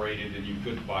elaborated than you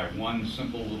could by one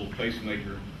simple little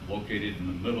pacemaker located in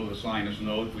the middle of the sinus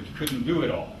node, which couldn't do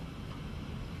it all.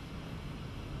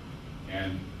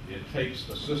 And it takes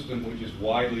a system which is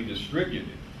widely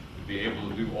distributed to be able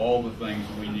to do all the things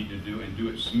that we need to do and do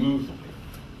it smoothly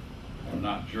and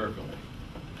not jerkily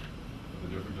for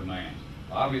the different demands.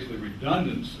 Obviously,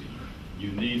 redundancy.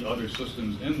 You need other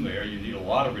systems in there. You need a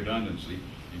lot of redundancy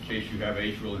in case you have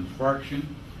atrial infarction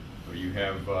or you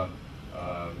have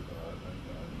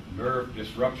nerve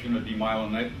disruption or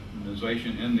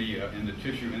demyelinization in the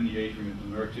tissue in the atrium,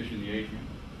 the nerve tissue in the atrium.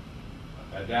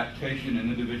 Adaptation and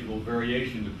individual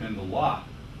variation depend a lot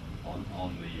on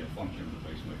the function of the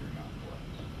pacemaker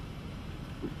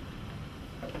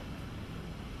complex.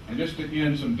 And just to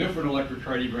end, some different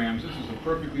electrocardiograms. This is a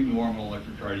perfectly normal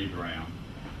electrocardiogram.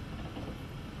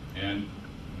 And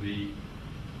the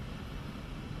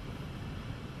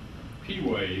P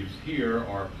waves here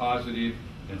are positive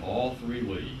in all three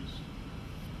leads.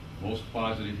 Most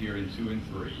positive here in 2 and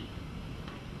 3.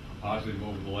 Positive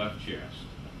over the left chest.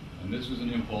 And this is an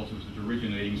impulse which is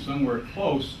originating somewhere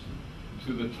close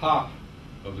to the top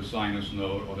of the sinus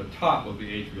node or the top of the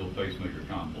atrial pacemaker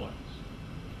complex.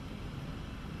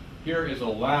 Here is a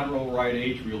lateral right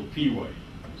atrial P wave.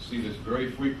 You see this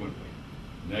very frequently.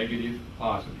 Negative,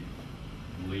 positive.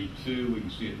 In lead 2, we can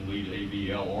see it in lead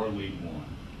AVL or lead 1.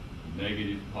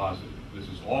 Negative, positive. This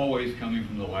is always coming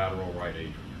from the lateral right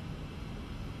atrium.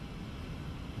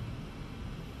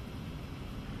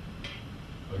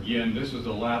 Again, this is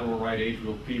a lateral right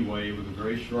atrial P wave with a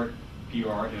very short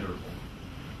PR interval.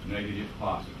 Negative,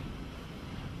 positive.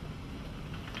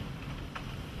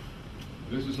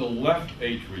 This is a left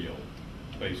atrial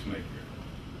pacemaker.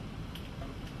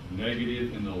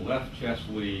 Negative in the left chest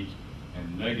leads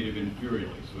and negative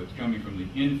inferiorly. So it's coming from the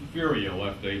inferior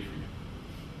left atrium.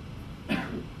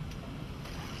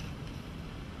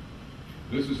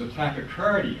 This is a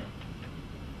tachycardia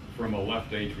from a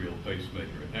left atrial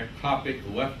pacemaker, an ectopic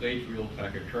left atrial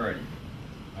tachycardia.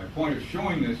 My point of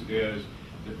showing this is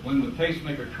that when the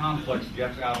pacemaker complex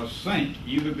gets out of sync,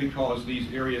 either because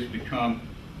these areas become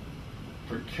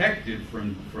protected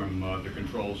from the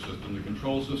control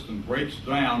system breaks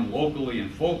down locally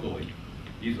and focally,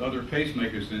 these other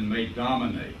pacemakers then may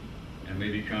dominate and they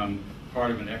become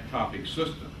part of an ectopic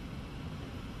system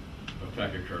of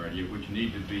tachycardia which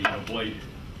need to be ablated.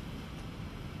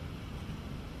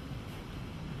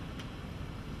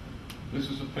 This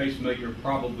is a pacemaker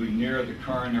probably near the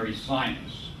coronary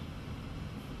sinus,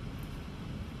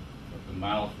 at the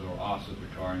mouth or os of the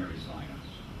coronary sinus.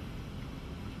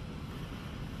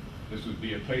 This would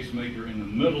be a pacemaker in the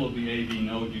middle of the AV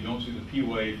node. You don't see the P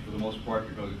wave for the most part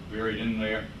because it's buried in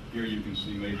there. Here you can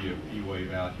see maybe a P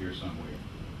wave out here somewhere.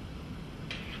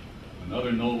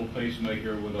 Another nodal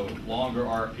pacemaker with a longer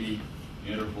RP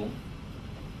interval.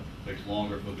 Takes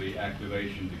longer for the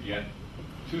activation to get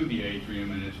to the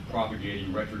atrium, and it's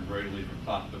propagating retrogradally from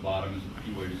top to bottom as the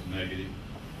P wave is negative.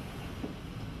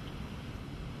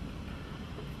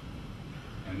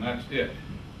 And that's it.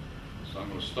 So I'm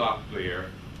going to stop there.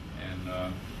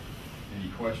 And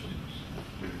any questions?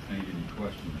 Entertain any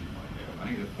questions you might have. I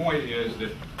think the point is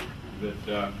that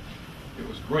it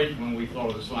was great when we thought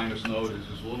of the sinus node as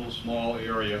this little small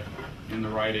area in the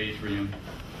right atrium.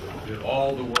 Did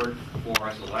all the work for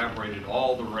us, elaborated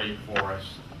all the rate for us,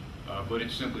 but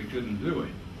it simply couldn't do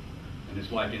it. And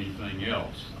it's like anything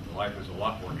else. Life is a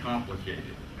lot more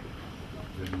complicated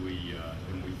than we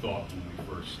thought when we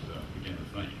first began to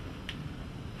think.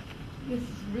 This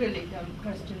is really a dumb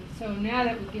question. So now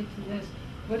that we get to this,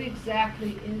 what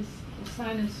exactly is the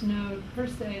sinus node per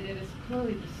se that is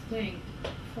clearly distinct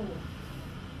for?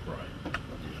 Right.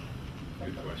 Yeah.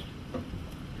 Good question.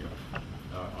 Yeah.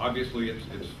 Obviously,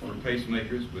 it's for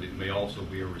pacemakers, but it may also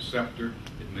be a receptor.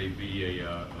 It may be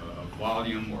a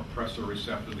volume or pressure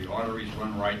receptor. The arteries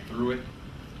run right through it.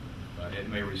 It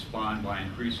may respond by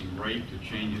increasing rate to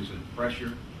changes in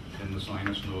pressure in the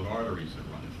sinus node arteries that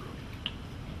run through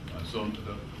it. So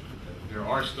there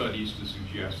are studies to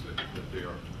suggest that there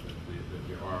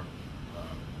are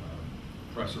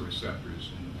pressure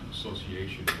receptors in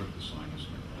association with the sinus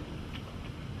node.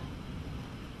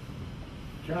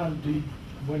 John,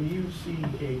 when you see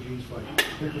EKGs, like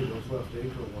particularly those left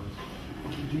atrial ones,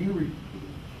 do you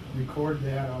record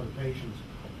that on the patient's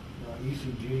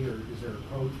ECG, or is there a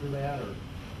code for that? Or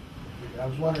I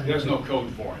was wondering. There's no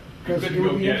code for it. Because it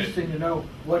would be interesting to know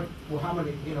how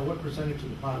many, what percentage of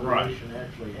the population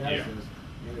actually has this,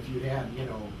 and if you had, a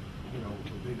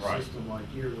big system like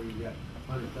here where you got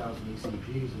 100,000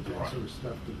 ECGs, and that sort of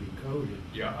stuff to be coded.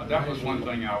 Yeah, that was one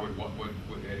thing I would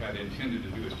had intended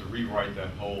to do, is to rewrite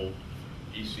that whole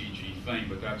ECG thing,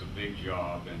 but that's a big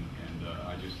job, and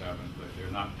I just haven't. But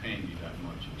they're not paying me that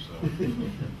much, so.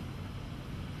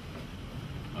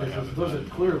 Those are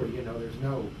clearly, there's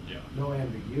no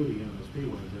ambiguity in those P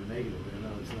ones. They're negative.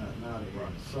 It's not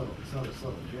a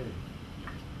subtle change.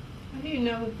 How do you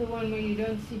know with the one where you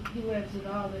don't see P waves at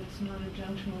all that it's not a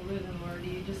junctional rhythm, or do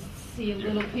you just see a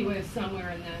little P wave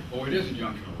somewhere in that? Oh, it is a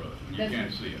junctional rhythm. You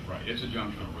can't see it, right? It's a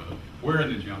junctional rhythm. Where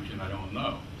in the junction, I don't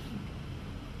know.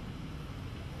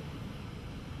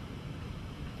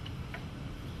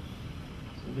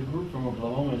 So the group from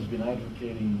Oklahoma has been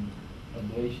advocating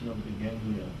ablation of the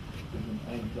ganglia with an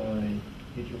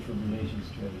anti-atrial fibrillation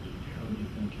strategy. What do you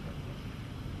think about that?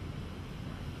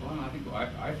 Well,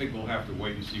 I think we'll have to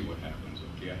wait and see what happens.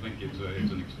 Okay, I think it's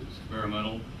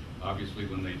experimental. Obviously,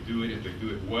 when they do it, if they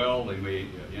do it well, they may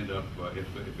end up. If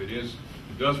it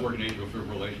does work in atrial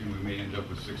fibrillation, we may end up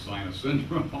with sick sinus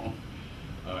syndrome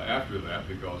after that,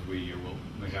 because we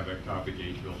may have ectopic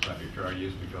atrial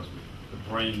tachycardias because the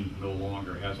brain no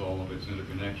longer has all of its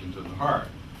interconnections in the heart.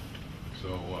 So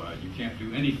you can't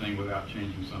do anything without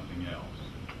changing something else.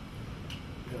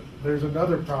 There's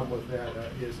another problem with that,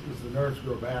 is the nerves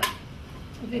grow back.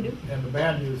 They do. And the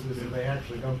bad news is that they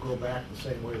actually don't grow back the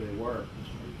same way they were.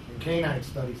 In canine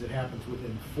studies, it happens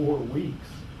within 4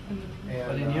 weeks. And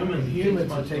but in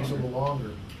humans, it takes a little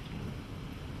longer.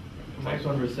 My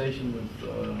conversation with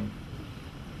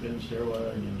Ben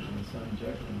Sherwar and Simon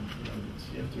Jackson,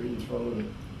 you have to really follow it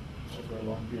over a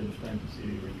long period of time to see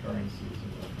recurrences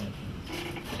and whatnot.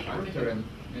 I think they're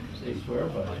interesting. They swear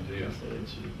by it. Idea.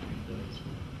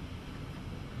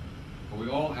 Well, we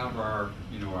all have our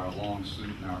long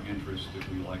suit and our interests that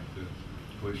we like to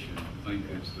push and think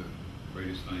it's the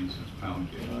greatest thing since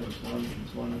pound cake.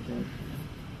 It's one of them.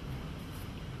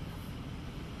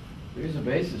 There is a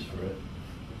basis for it,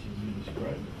 which is you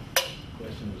described it. The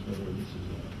question is whether this is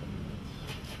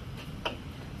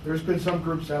There's been some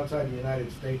groups outside the United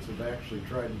States that have actually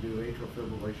tried to do atrial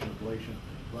fibrillation ablation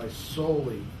by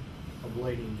solely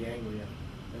ablating ganglia,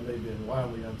 and they've been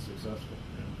wildly unsuccessful.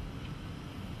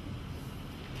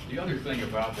 The other thing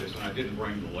about this, and I didn't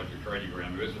bring the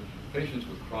electrocardiogram, is that patients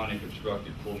with chronic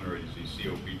obstructive pulmonary disease,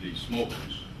 COPD,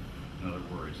 smokers, in other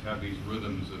words, have these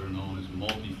rhythms that are known as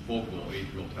multifocal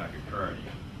atrial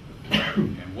tachycardia.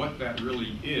 And what that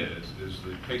really is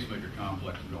the pacemaker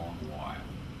complex gone wild.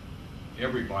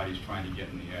 Everybody's trying to get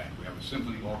in the act. We have a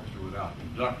symphony orchestra without a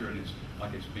conductor, and it's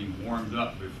like it's being warmed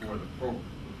up before the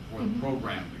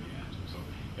program begins. And so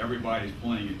everybody's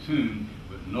playing a tune,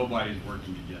 but nobody's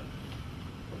working together.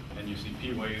 And you see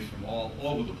P waves from all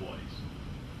over the place.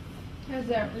 Isn't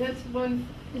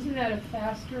that a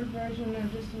faster version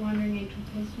of just wandering atrial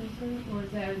pacemaker, or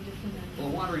is that a different? Well,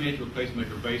 wandering atrial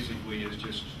pacemaker basically is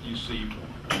just, you see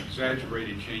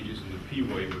exaggerated changes in the P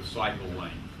wave with cycle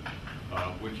length,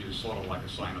 which is sort of like a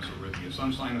sinus arrhythmia.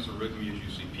 Some sinus arrhythmias,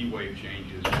 you see P wave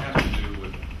changes. It has to do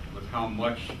with how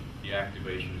much the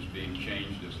activation is being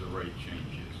changed as the rate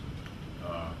changes.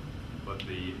 But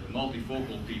the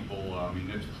multifocal people,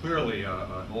 there's clearly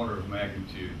an order of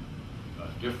magnitude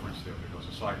difference there, because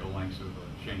the cycle lengths of the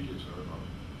changes are a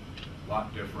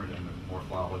lot different, and the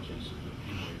morphologies of the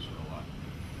P waves are a lot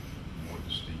more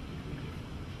distinctively different.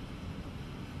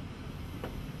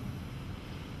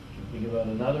 Think about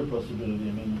another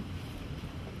possibility.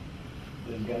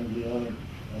 There's ganglionic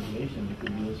ablation. It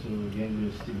could be also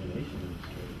ganglion stimulation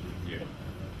strategy. Yeah.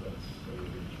 That's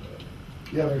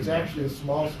Yeah, there's actually a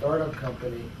small startup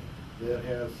company that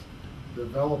has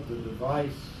developed a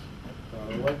device,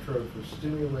 electrode for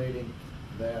stimulating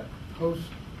that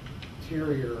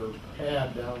posterior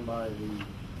pad down by the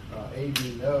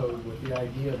AV node, with the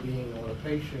idea being when a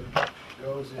patient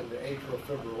goes into atrial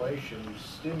fibrillation, you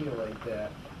stimulate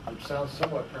that. It sounds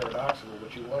somewhat paradoxical.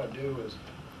 What you want to do is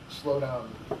slow down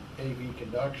AV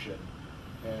conduction,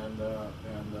 and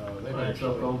they've Well, it's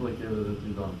so actually complicated that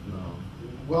you don't know.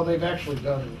 well, they've actually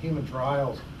done human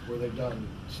trials where they've done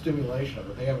stimulation of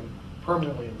it. They haven't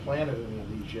permanently implanted any of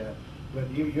these yet, but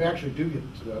you actually do get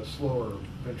a slower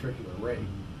ventricular rate.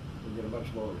 You get a much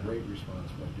lower rate response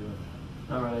by doing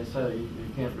that. All right, so you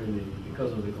can't really,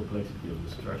 because of the complexity of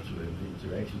the structure and the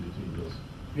interaction between those,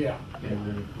 Yeah. can't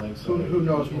really like. Who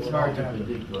knows what It's will hard to happen.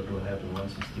 predict what will happen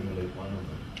once you stimulate one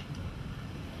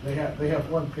of them. They have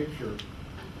one picture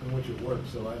in which it works,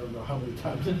 so I don't know how many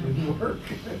times it didn't work.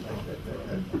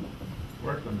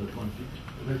 Work on that one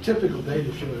picture. The typical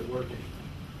data show it working.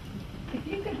 If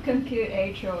you could compute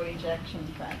atrial ejection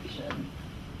fraction,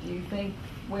 do you think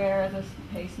where this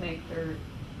pacemaker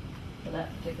for that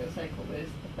particular cycle is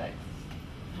affects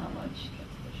how much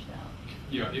gets pushed out?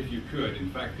 Yeah, if you could. In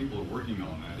fact, people are working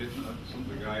on that. Isn't some of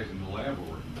the guys in the lab are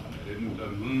working on that?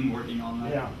 Isn't Moon working on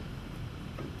that? Yeah.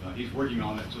 He's working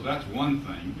on that. So that's one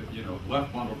thing. That, you know,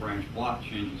 left bundle branch block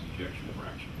changes ejection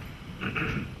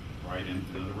fraction. Right? And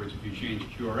in other words, if you change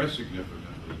QRS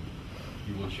significantly,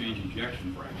 you will change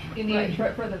ejection fraction. In the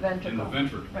for the ventricle. In the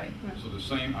ventricle. Right. So the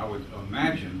same, I would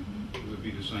imagine, it would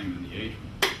be the same in the atrium.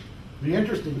 The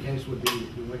interesting case would be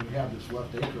when you have this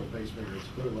left atrial pacemaker, it's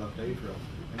clear left atrial,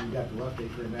 and you've got the left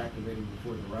atrium activating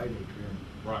before the right atrium.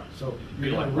 Right. So It'd be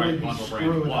you're like going to really right be bundle branch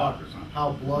screwing block up or something.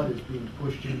 how blood is being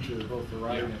pushed into both the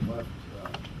right Yeah. and left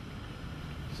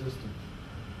system.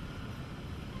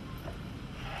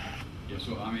 Yeah,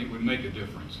 so I mean, it would make a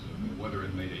difference. I mean, whether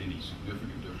it made any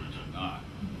significant difference or not,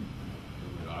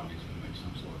 it would obviously make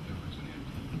some sort of difference in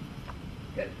MT.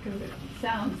 Good, because it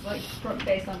sounds like,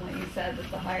 based on what you said, that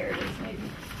the higher it is, maybe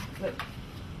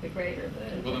the greater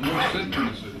the. Well, the more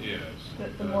synchronous it is,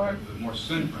 The more- the more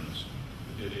synchronous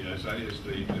it is. That is,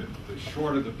 the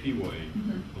shorter the P wave,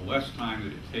 the less time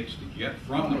that it takes to get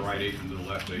from the right atrium to the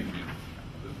left atrium.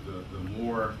 The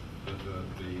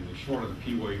shorter the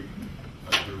P wave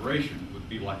duration would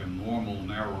be like a normal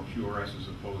narrow QRS as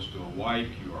opposed to a wide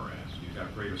QRS. You'd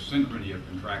have greater synchrony of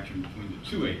contraction between the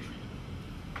two atria.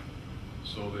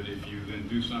 So that if you then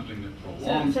do something that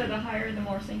prolongs So it, the higher, the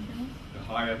more synchronous? the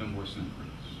higher, the more synchronous.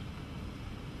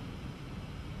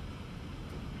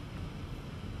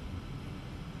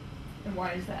 And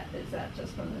why is that? Is that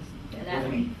just from this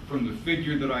anatomy? From the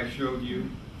figure that I showed you,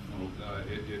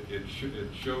 it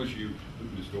shows you,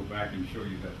 let me just go back and show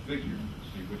you that figure,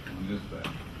 see which one is that.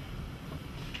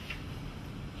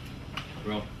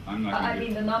 Well, I'm not I going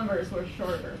mean, the numbers were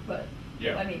shorter, but,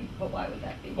 Yeah. I mean, but why would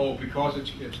that be? Oh, because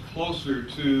it's closer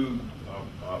to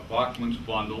Bachman's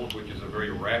bundle, which is a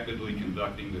very rapidly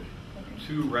conducting, the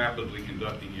two rapidly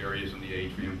conducting areas in the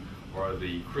atrium are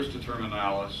the crista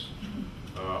terminalis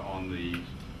on the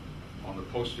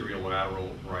posterior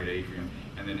lateral right atrium,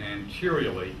 and then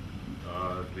anteriorly,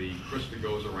 the crista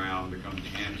goes around, becomes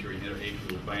the anterior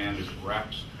interatrial band as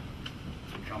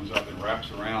it comes up and wraps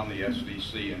around the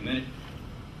SVC, and then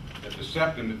at the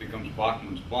septum it becomes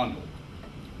Bachman's bundle,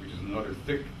 which is another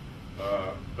thick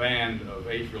band of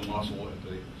atrial muscle at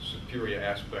the superior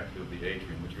aspect of the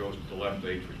atrium, which goes to the left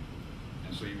atrium.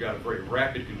 And so you've got a very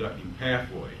rapid conducting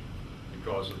pathway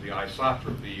because of the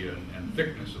isotropy and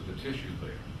thickness of the tissue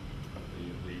there.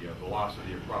 The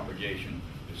velocity of propagation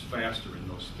is faster in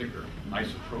those thicker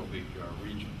isotropic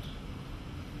regions.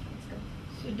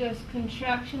 So does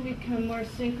contraction become more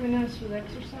synchronous with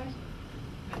exercise?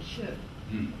 It should.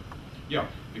 Yeah,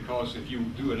 because if you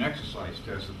do an exercise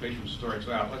test, the patient starts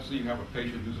out, let's say you have a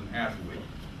patient who's an athlete,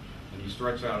 and he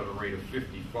starts out at a rate of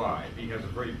 55. He has a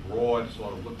very broad,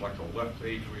 sort of look like a left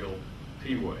atrial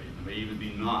P wave. It may even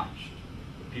be notched.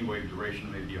 The P wave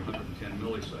duration may be 110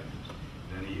 milliseconds.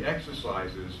 Then he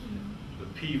exercises, the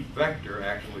P vector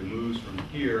actually moves from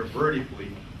here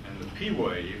vertically, and the P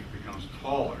wave becomes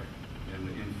taller in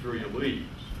the inferior leaves.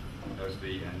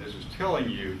 And this is telling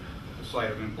you that the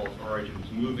site of impulse origin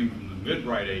is moving from the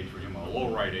mid-right atrium or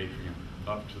low right atrium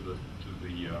up to the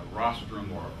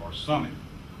rostrum or summit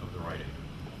of the right atrium.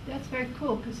 That's very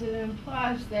cool, because it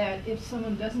implies that if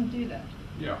someone doesn't do that,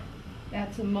 Yeah,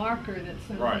 that's a marker that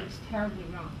something's terribly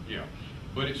wrong. yeah.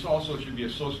 But it also should be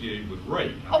associated with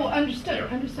rate. Oh, understood, Yeah,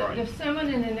 understood. right. If someone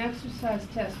in an exercise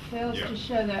test fails Yeah. to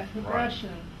show that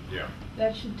progression, Yeah,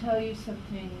 that should tell you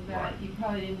something that Right. you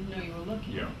probably didn't know you were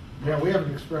looking yeah. at. Yeah, we have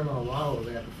an experimental model of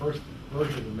that. The first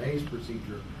version of the Maze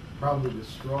procedure probably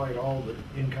destroyed all the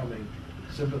incoming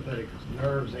sympathetic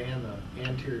nerves and the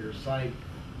anterior site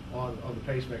on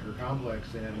the pacemaker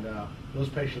complex, and those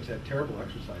patients had terrible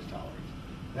exercise tolerance.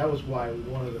 That was why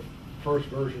one of the first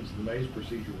versions of the Maze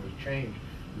procedure was changed,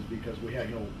 is because we had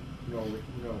no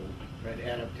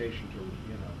adaptation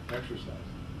to exercise.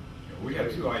 We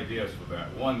had two ideas for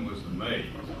that. One was the maze,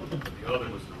 the other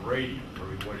was the radial, where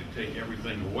we wanted to take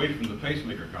everything away from the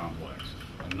pacemaker complex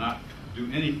and not do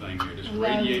anything there, just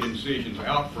radiate incisions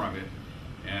out from it,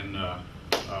 and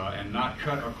not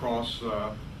cut across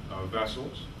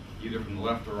vessels, either from the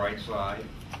left or right side,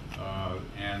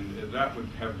 and that would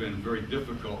have been very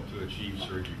difficult to achieve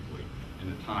surgically in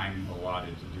the time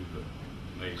allotted to do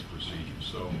the maze procedure.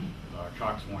 So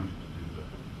Cox wanted to do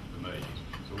the maze.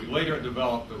 So we later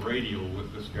developed the radial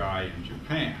with this guy in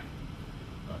Japan,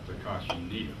 Takashi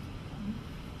Nida,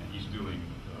 and he's doing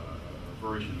a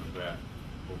version of that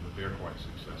over there quite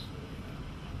successfully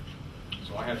now.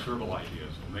 So I had several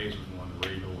ideas. The maze was one, the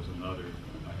radial was another.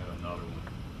 I had another one,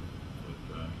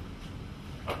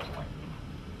 but Cox liked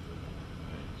the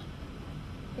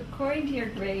maze. According to your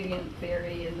gradient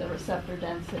theory and the receptor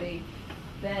density,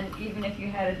 then even if you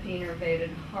had a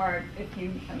denervated heart,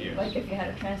 Yes. like if you had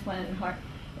a transplanted heart,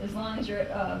 as long as you're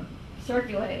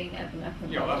circulating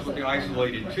epinephrine. Yeah, that's what the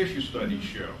isolated right. tissue studies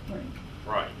show. Right.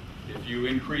 Right. If you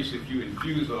infuse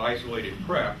an isolated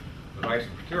prep with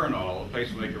isoproterenol, the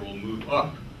pacemaker will move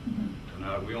up.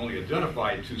 And, we only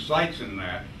identified 2 sites in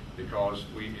that because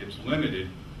it's limited,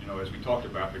 as we talked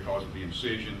about, because of the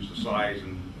incisions, the size,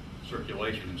 and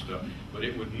circulation and stuff. But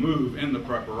it would move in the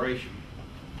preparation.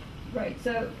 Right.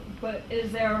 So, but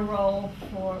is there a role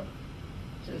for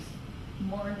just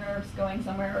more nerves going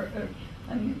somewhere, or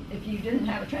I mean, if you didn't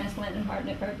have a transplanted heart and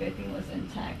if everything was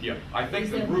intact? Yeah, I think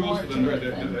is the there rules, more to it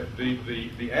than-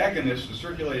 the agonist, the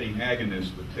circulating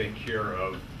agonist would take care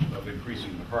of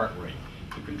increasing the heart rate.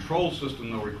 The control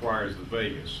system, though, requires the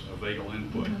vagus, a vagal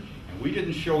input. And we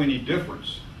didn't show any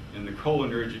difference in the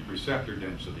cholinergic receptor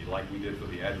density like we did for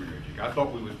the adrenergic. I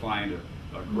thought we would find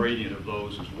a gradient of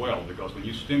those as well, because when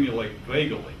you stimulate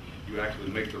vagally, you actually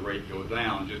make the rate go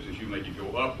down just as you make it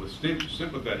go up with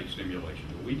sympathetic stimulation.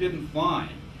 But we didn't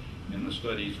find in the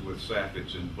studies with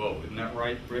Saffids and Bow. Isn't that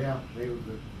right, Rick? Yeah, they were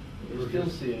good. You still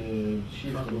see a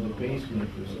shift in the pacemaker.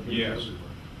 Yes,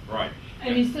 right.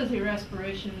 And you still see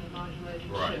respiration and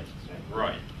modulated Right. shifts,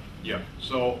 right? Right. Yeah.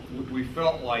 So we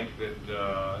felt like that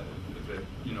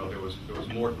there was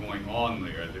more going on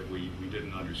there that we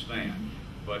didn't understand.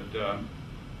 But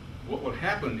what would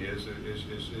happen is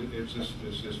it's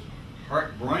this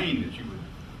heart brain that you would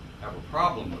have a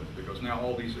problem with, because now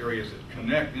all these areas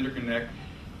that interconnect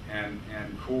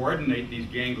and coordinate these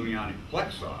ganglionic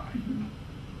plexi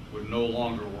would no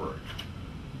longer work.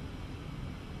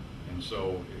 And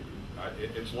so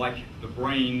it's like the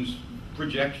brain's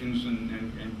projections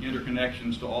and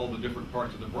interconnections to all the different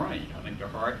parts of the brain. I think the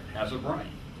heart has a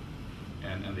brain.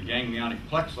 And the ganglionic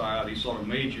plexi are these sort of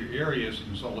major areas that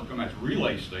you sort of look at them as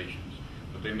relay stations,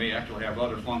 but they may actually have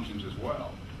other functions as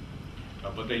well.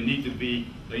 But they need to be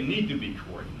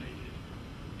coordinated.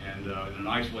 And in an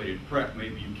isolated prep,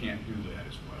 maybe you can't do that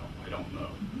as well. I don't know.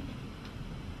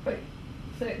 But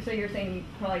so you're saying you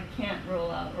probably can't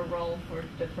rule out a role for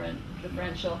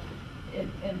differential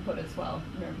input as well,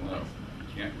 nerve-wise? No,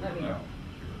 you can't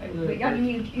rule it out. I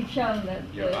mean, you've shown that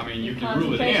Yeah, I mean, you the can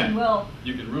rule it concentration in. will.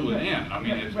 You can rule it in. I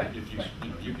mean, Right, if you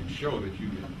right. you can show that you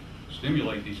can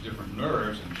stimulate these different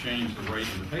nerves and change the rate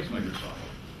in the pacemaker cycle.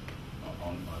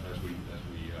 As we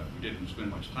didn't spend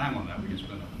much time on that. We could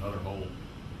spend another whole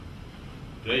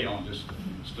day on just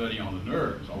study on the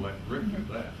nerves. I'll let Rick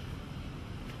do that.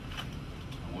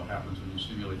 And what happens when you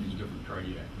stimulate these different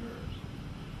cardiac nerves.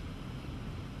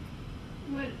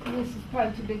 This is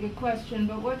probably too big a question,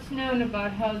 but what's known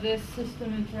about how this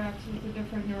system interacts with the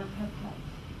different neuropeptides?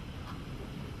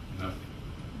 Nothing.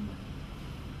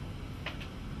 I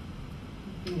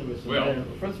think there was some Well- data.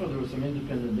 First of all, there was some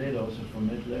independent data also from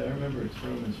Medley. I remember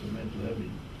experiments from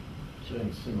Medley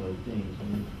showing similar things. I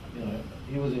mean,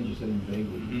 he was interested in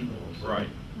vagus. Mhm. Right.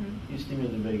 He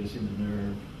stimulated the vagus in the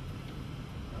nerve.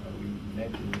 We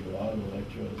connected with a lot of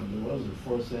electrodes, and there was a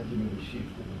 4-centimeter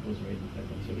shift, and it was rate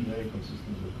dependent, so very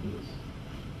consistent with this.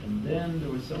 And then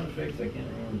there were some effects, I can't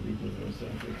remember the details, there were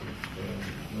some effects of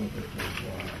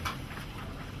neuropeptide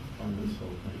on this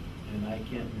whole thing, and I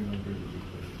can't remember the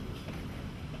details of this thing.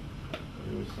 But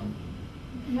there was something.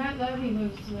 Matt Levy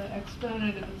was the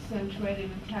exponent of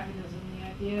accentuated antagonism, the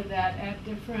idea that at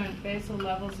different basal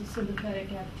levels of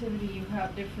sympathetic activity you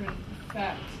have different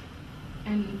effects.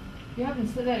 And you haven't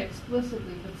said that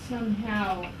explicitly, but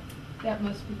somehow that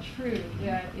must be true,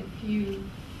 that if you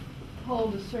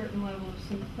hold a certain level of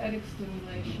sympathetic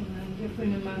stimulation and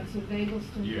different amounts of vagal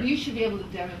stimulation. Yeah. You should be able to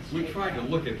demonstrate. We tried to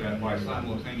look at that by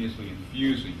simultaneously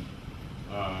infusing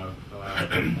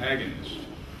agonists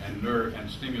and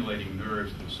stimulating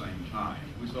nerves at the same time.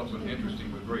 We saw some interesting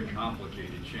but very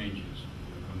complicated changes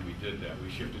when we did that. We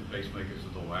shifted pacemakers to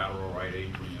the lateral right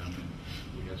atrium, and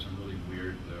we had some really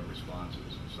weird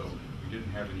responses. And so we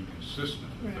didn't have any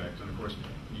consistent effects. And of course,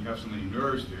 you have so many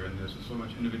nerves there, and there's so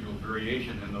much individual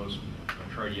variation in those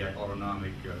cardiac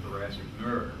autonomic thoracic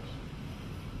nerves.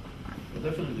 Well,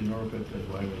 definitely neuropeptide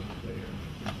Y was there.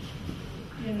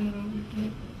 Yeah, no.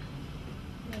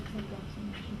 That's a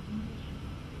approximation.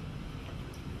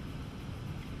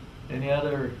 Any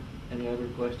other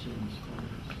questions?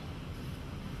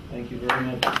 Thank you very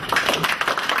much.